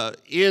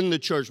in the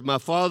church. My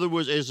father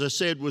was, as I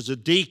said, was a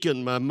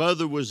deacon. My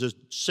mother was a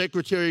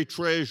secretary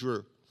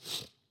treasurer.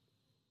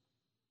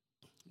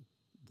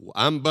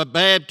 I'm a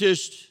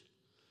Baptist,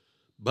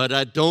 but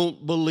I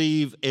don't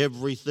believe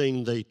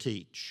everything they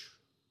teach.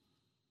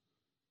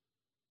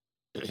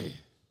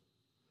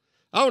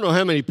 I don't know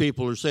how many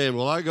people are saying,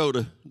 well, I go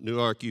to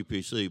Newark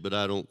UPC, but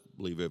I don't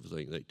believe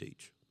everything they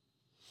teach.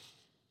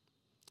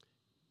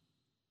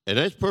 And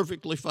that's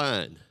perfectly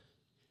fine.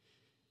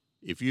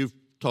 If you're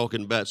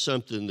talking about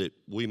something that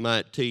we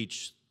might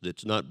teach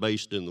that's not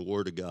based in the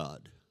Word of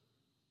God.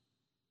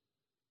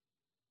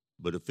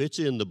 But if it's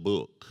in the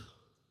book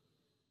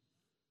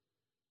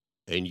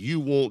and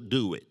you won't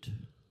do it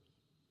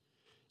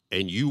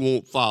and you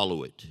won't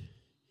follow it,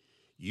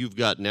 you've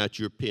gotten out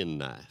your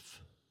penknife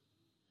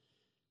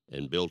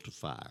and built a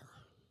fire.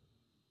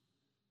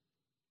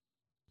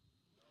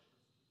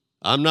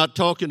 I'm not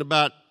talking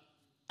about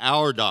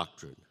our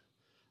doctrine.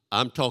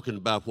 I'm talking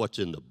about what's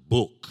in the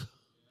book.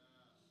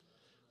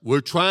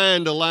 We're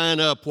trying to line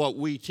up what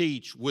we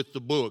teach with the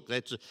book.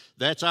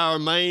 That's our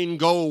main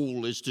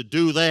goal, is to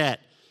do that.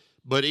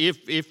 But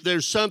if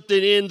there's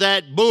something in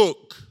that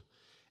book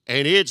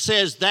and it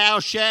says thou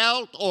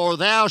shalt or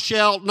thou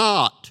shalt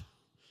not,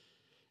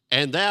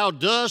 and thou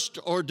dost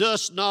or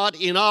dost not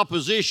in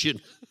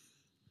opposition,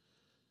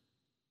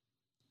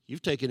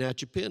 you've taken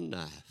out your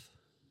penknife.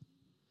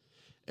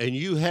 And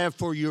you have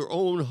for your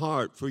own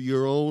heart, for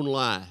your own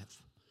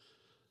life,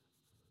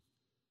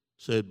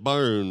 said,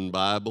 burn,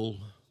 Bible,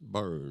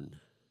 burn.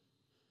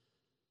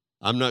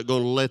 I'm not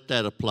going to let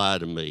that apply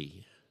to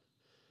me.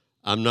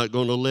 I'm not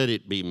going to let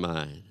it be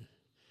mine.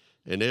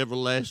 And every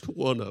last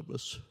one of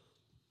us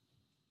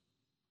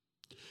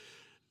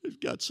has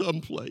got some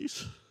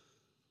place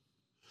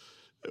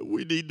that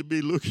we need to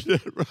be looking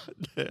at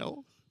right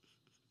now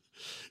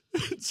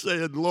and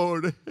saying,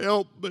 Lord,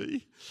 help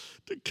me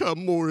to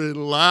come more in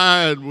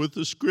line with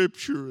the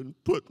Scripture and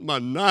put my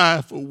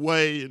knife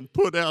away and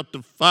put out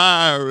the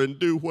fire and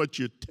do what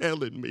you're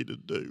telling me to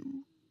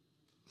do.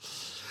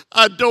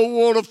 I don't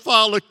want to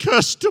follow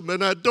custom,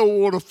 and I don't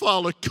want to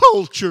follow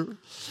culture.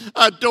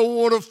 I don't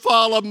want to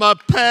follow my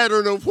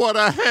pattern of what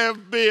I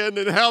have been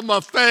and how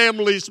my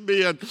family's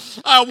been.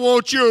 I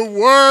want your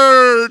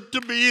word to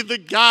be the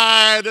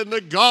guide and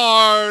the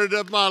guard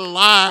of my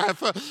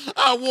life.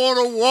 I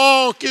want to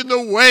walk in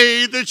the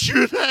way that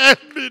you'd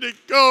have me to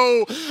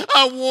go.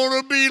 I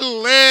want to be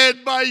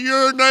led by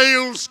your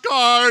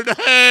nail-scarred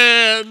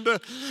hand.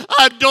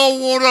 I don't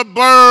want to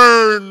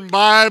burn,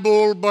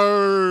 Bible,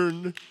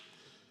 burn.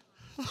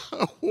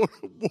 I want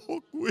to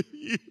walk with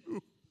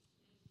you.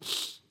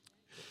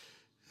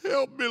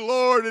 Help me,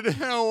 Lord, in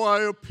how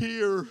I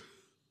appear.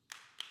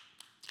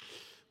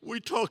 We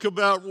talk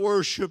about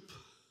worship.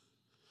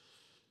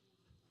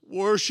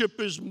 Worship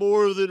is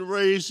more than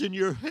raising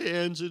your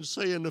hands and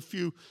saying a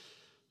few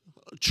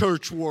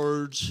church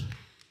words.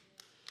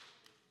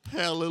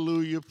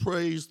 Hallelujah,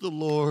 praise the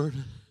Lord.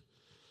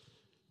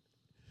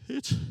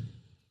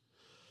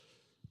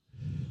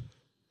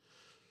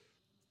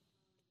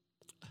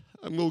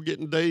 I'm going to get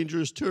in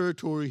dangerous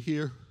territory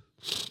here.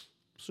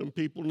 Some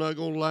people not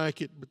going to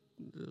like it, but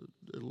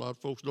a lot of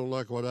folks don't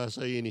like what I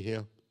say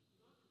anyhow.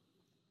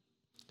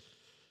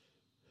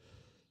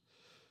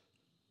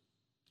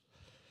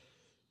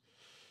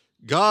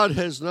 God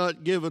has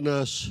not given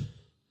us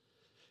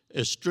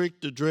as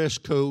strict a dress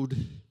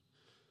code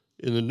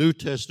in the New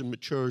Testament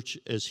church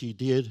as he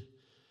did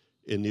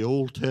in the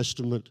Old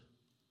Testament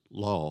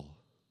law.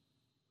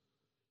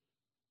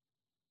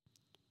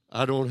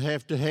 I don't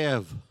have to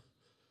have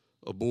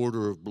a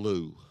border of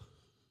blue.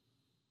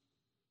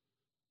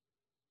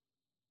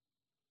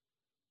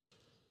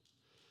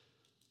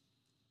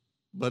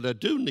 But I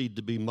do need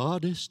to be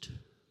modest.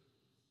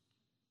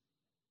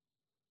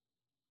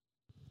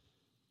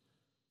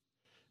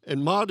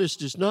 And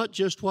modest is not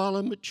just while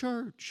I'm at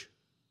church.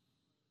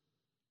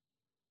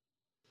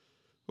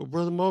 Well,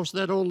 Brother Moss,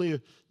 that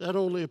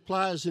only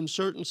applies in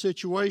certain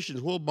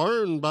situations. Well,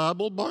 burn,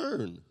 Bible,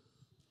 burn.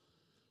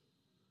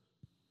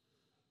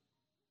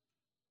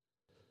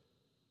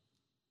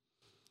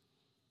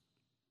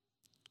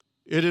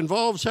 It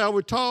involves how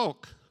we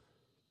talk.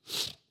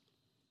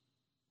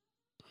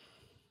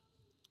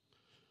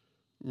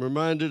 I'm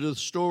reminded of the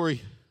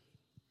story.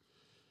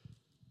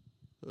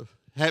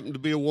 Happened to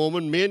be a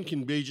woman. Men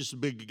can be just as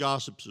big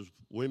gossips as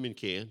women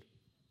can.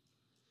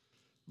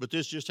 But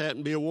this just happened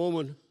to be a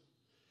woman.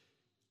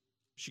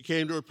 She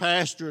came to her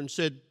pastor and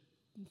said,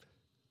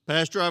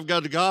 Pastor, I've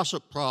got a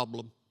gossip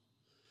problem.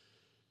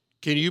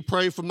 Can you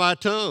pray for my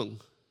tongue?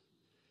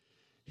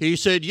 He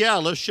said, yeah,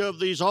 let's shove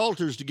these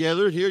altars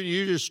together. Here,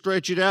 you just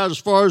stretch it out as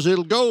far as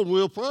it'll go and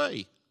we'll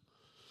pray.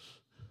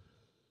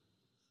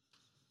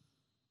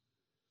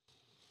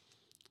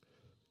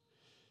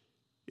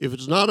 If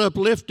it's not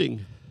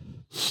uplifting,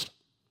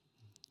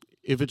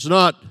 if it's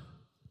not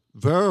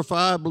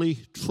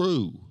verifiably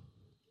true,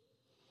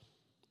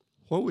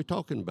 what are we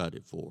talking about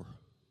it for?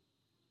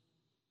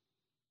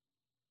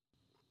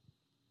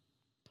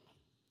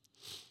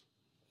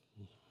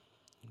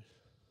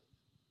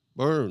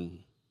 Burn,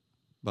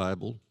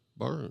 Bible,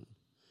 burn.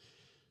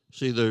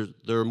 See,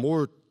 there are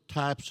more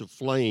types of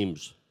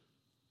flames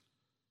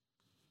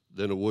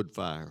than a wood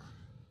fire.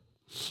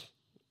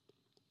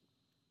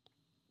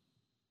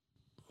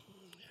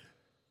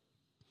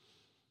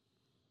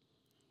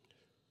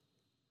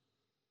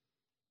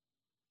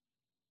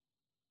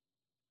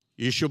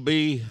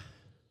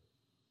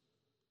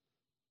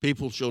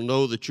 People shall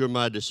know that you're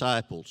my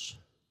disciples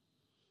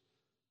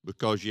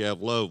because you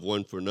have love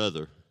one for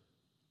another,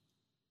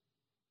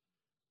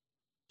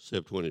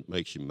 except when it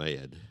makes you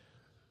mad.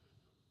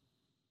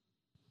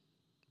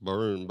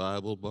 Burn,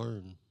 Bible,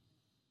 burn.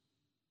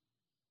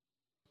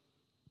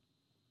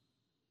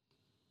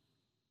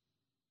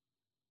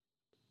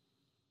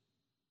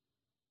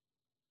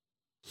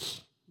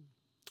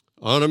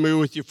 Honor me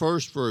with your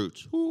first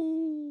fruits.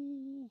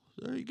 Ooh,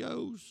 there he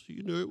goes.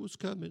 You knew it was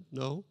coming.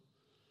 No.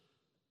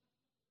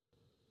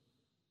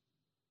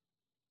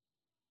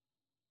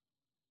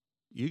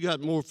 You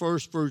got more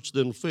first fruits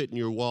than fit in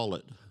your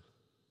wallet.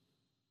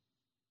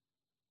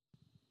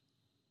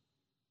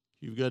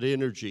 You've got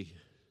energy.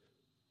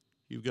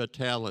 You've got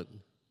talent.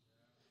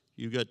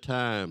 You've got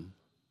time.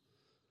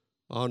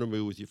 Honor me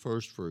with your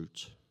first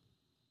fruits.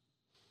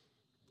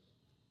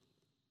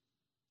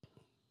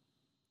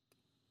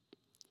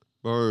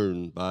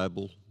 Burn,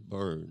 Bible,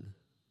 burn.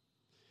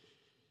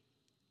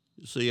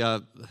 You see,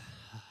 I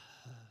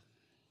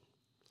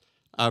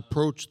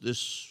approached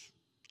this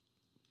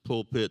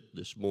pulpit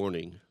this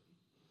morning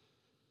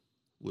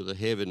with a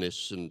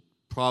heaviness, and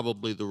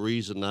probably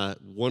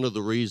one of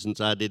the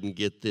reasons I didn't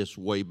get this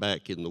way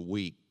back in the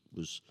week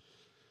was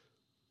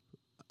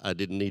I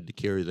didn't need to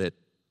carry that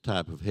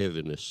type of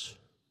heaviness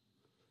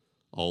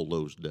all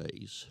those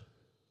days.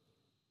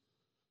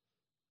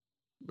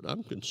 But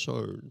I'm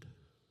concerned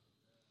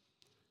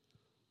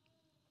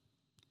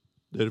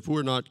that if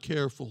we're not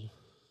careful,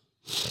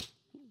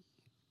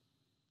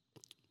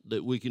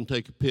 that we can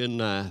take a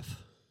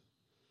penknife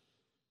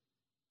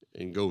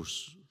and go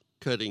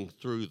cutting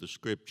through the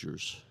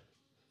scriptures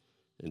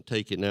and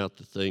taking out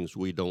the things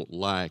we don't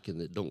like and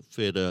that don't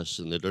fit us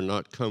and that are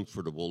not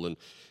comfortable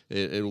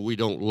and we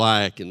don't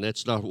like, and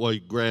that's not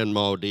what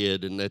grandma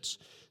did, and that's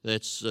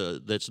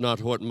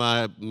not what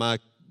my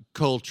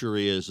culture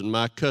is and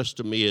my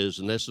custom is,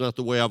 and that's not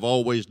the way I've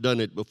always done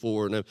it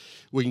before. And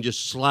we can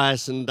just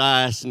slice and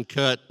dice and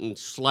cut and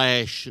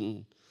slash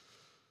and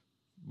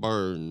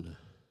burn.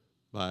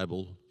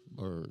 Bible,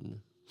 burn.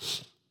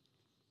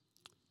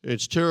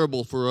 It's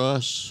terrible for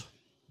us.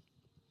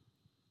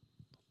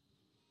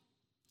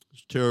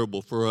 It's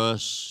terrible for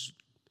us.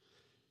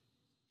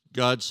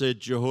 God said,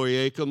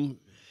 Jehoiakim,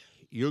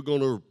 you're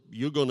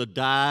gonna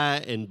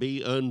die and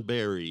be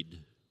unburied.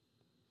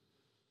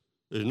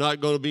 There's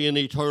not going to be an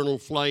eternal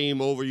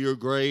flame over your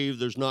grave.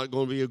 There's not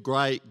going to be a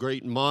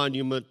great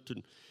monument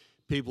and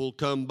people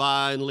come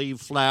by and leave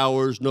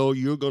flowers. No,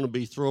 you're going to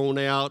be thrown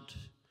out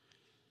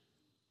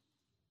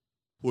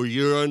where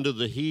you're under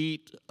the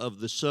heat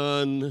of the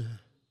sun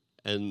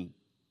and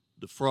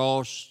the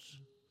frost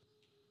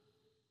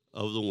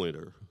of the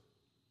winter.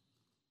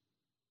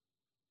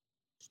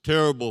 It's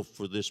terrible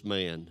for this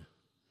man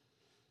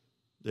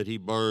that he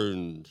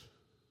burned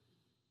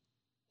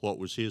what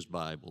was his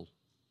Bible.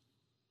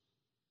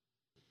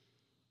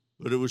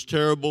 But it was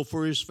terrible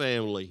for his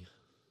family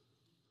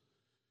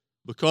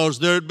because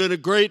there had been a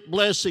great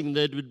blessing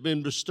that had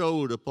been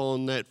bestowed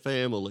upon that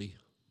family.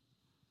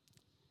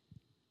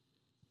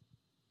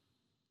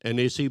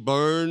 And as he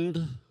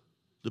burned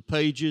the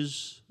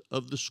pages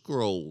of the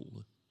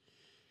scroll.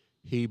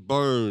 He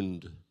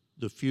burned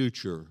the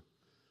future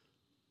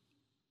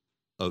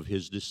of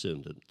his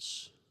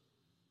descendants.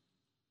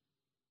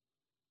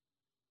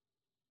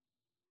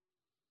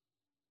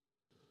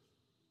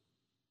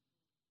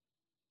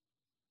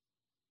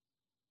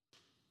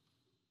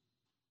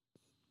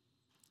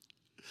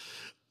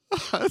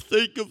 I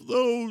think of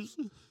those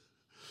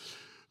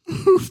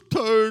who've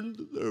turned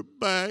their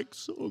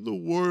backs on the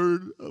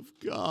Word of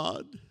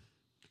God.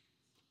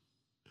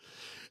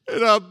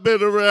 And I've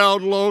been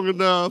around long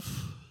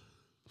enough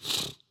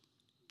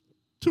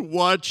to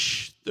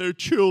watch their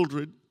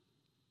children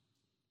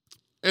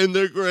and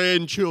their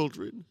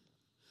grandchildren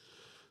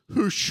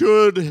who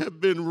should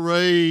have been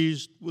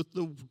raised with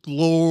the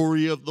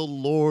glory of the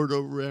Lord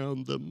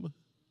around them.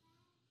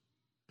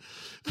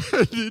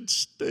 And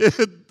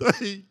instead,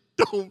 they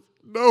don't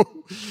know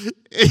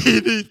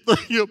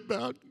anything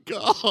about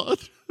God.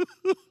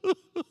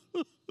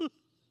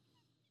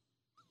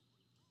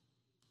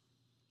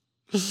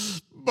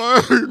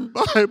 Burn,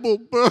 Bible,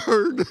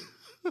 burn.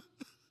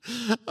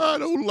 I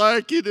don't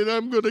like it, and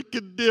I'm going to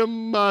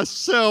condemn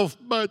myself,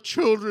 my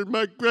children,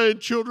 my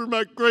grandchildren,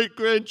 my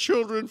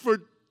great-grandchildren for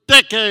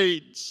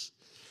decades,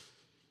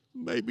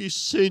 maybe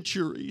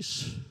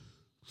centuries.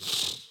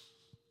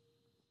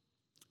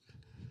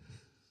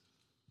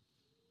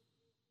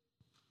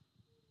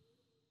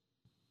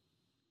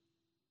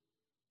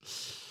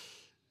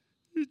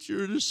 It's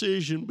your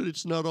decision, but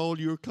it's not all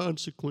your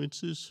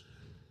consequences.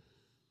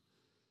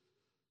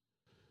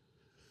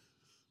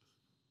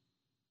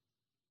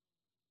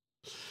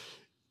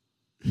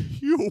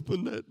 You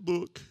open that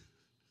book,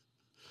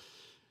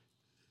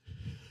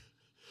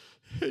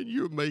 and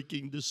you're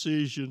making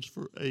decisions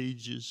for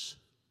ages.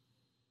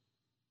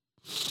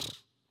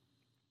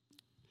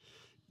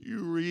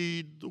 You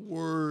read the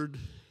Word,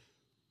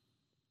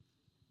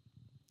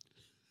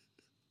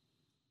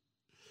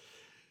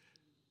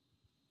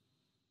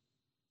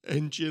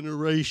 and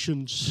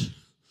generations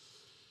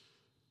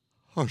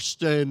are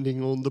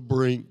standing on the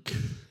brink.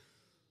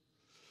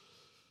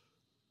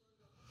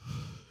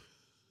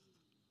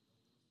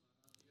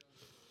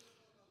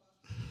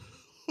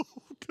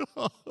 Oh,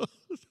 God.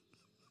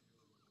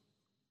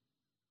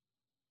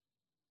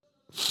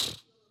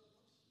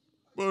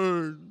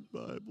 Burn,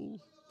 Bible,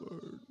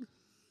 burn.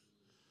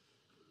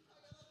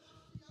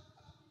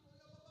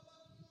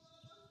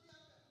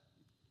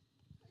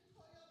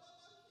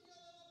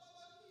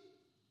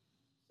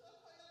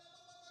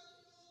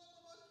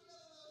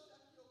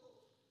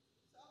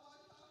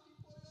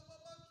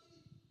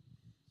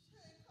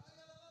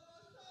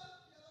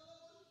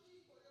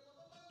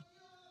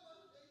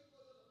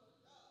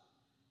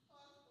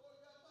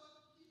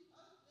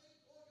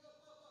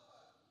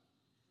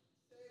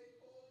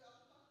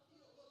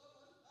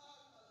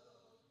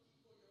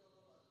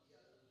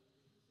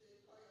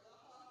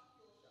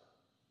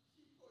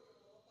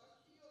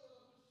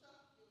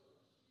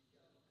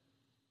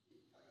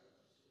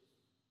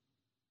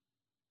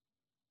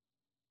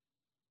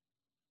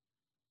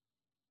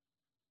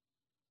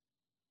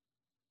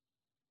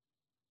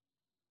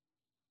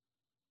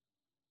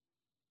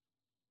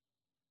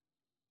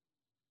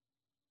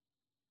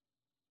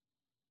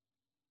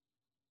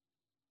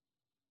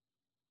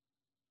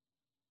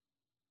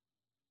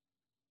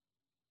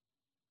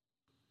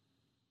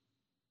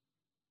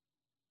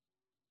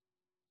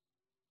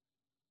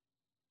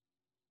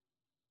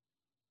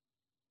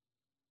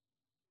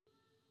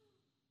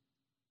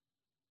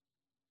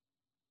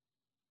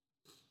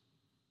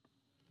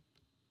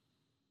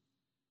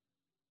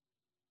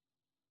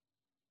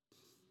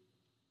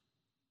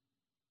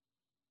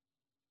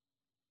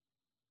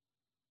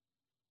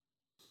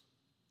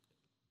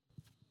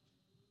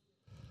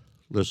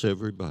 Let's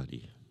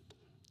everybody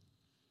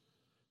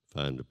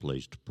find a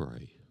place to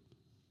pray.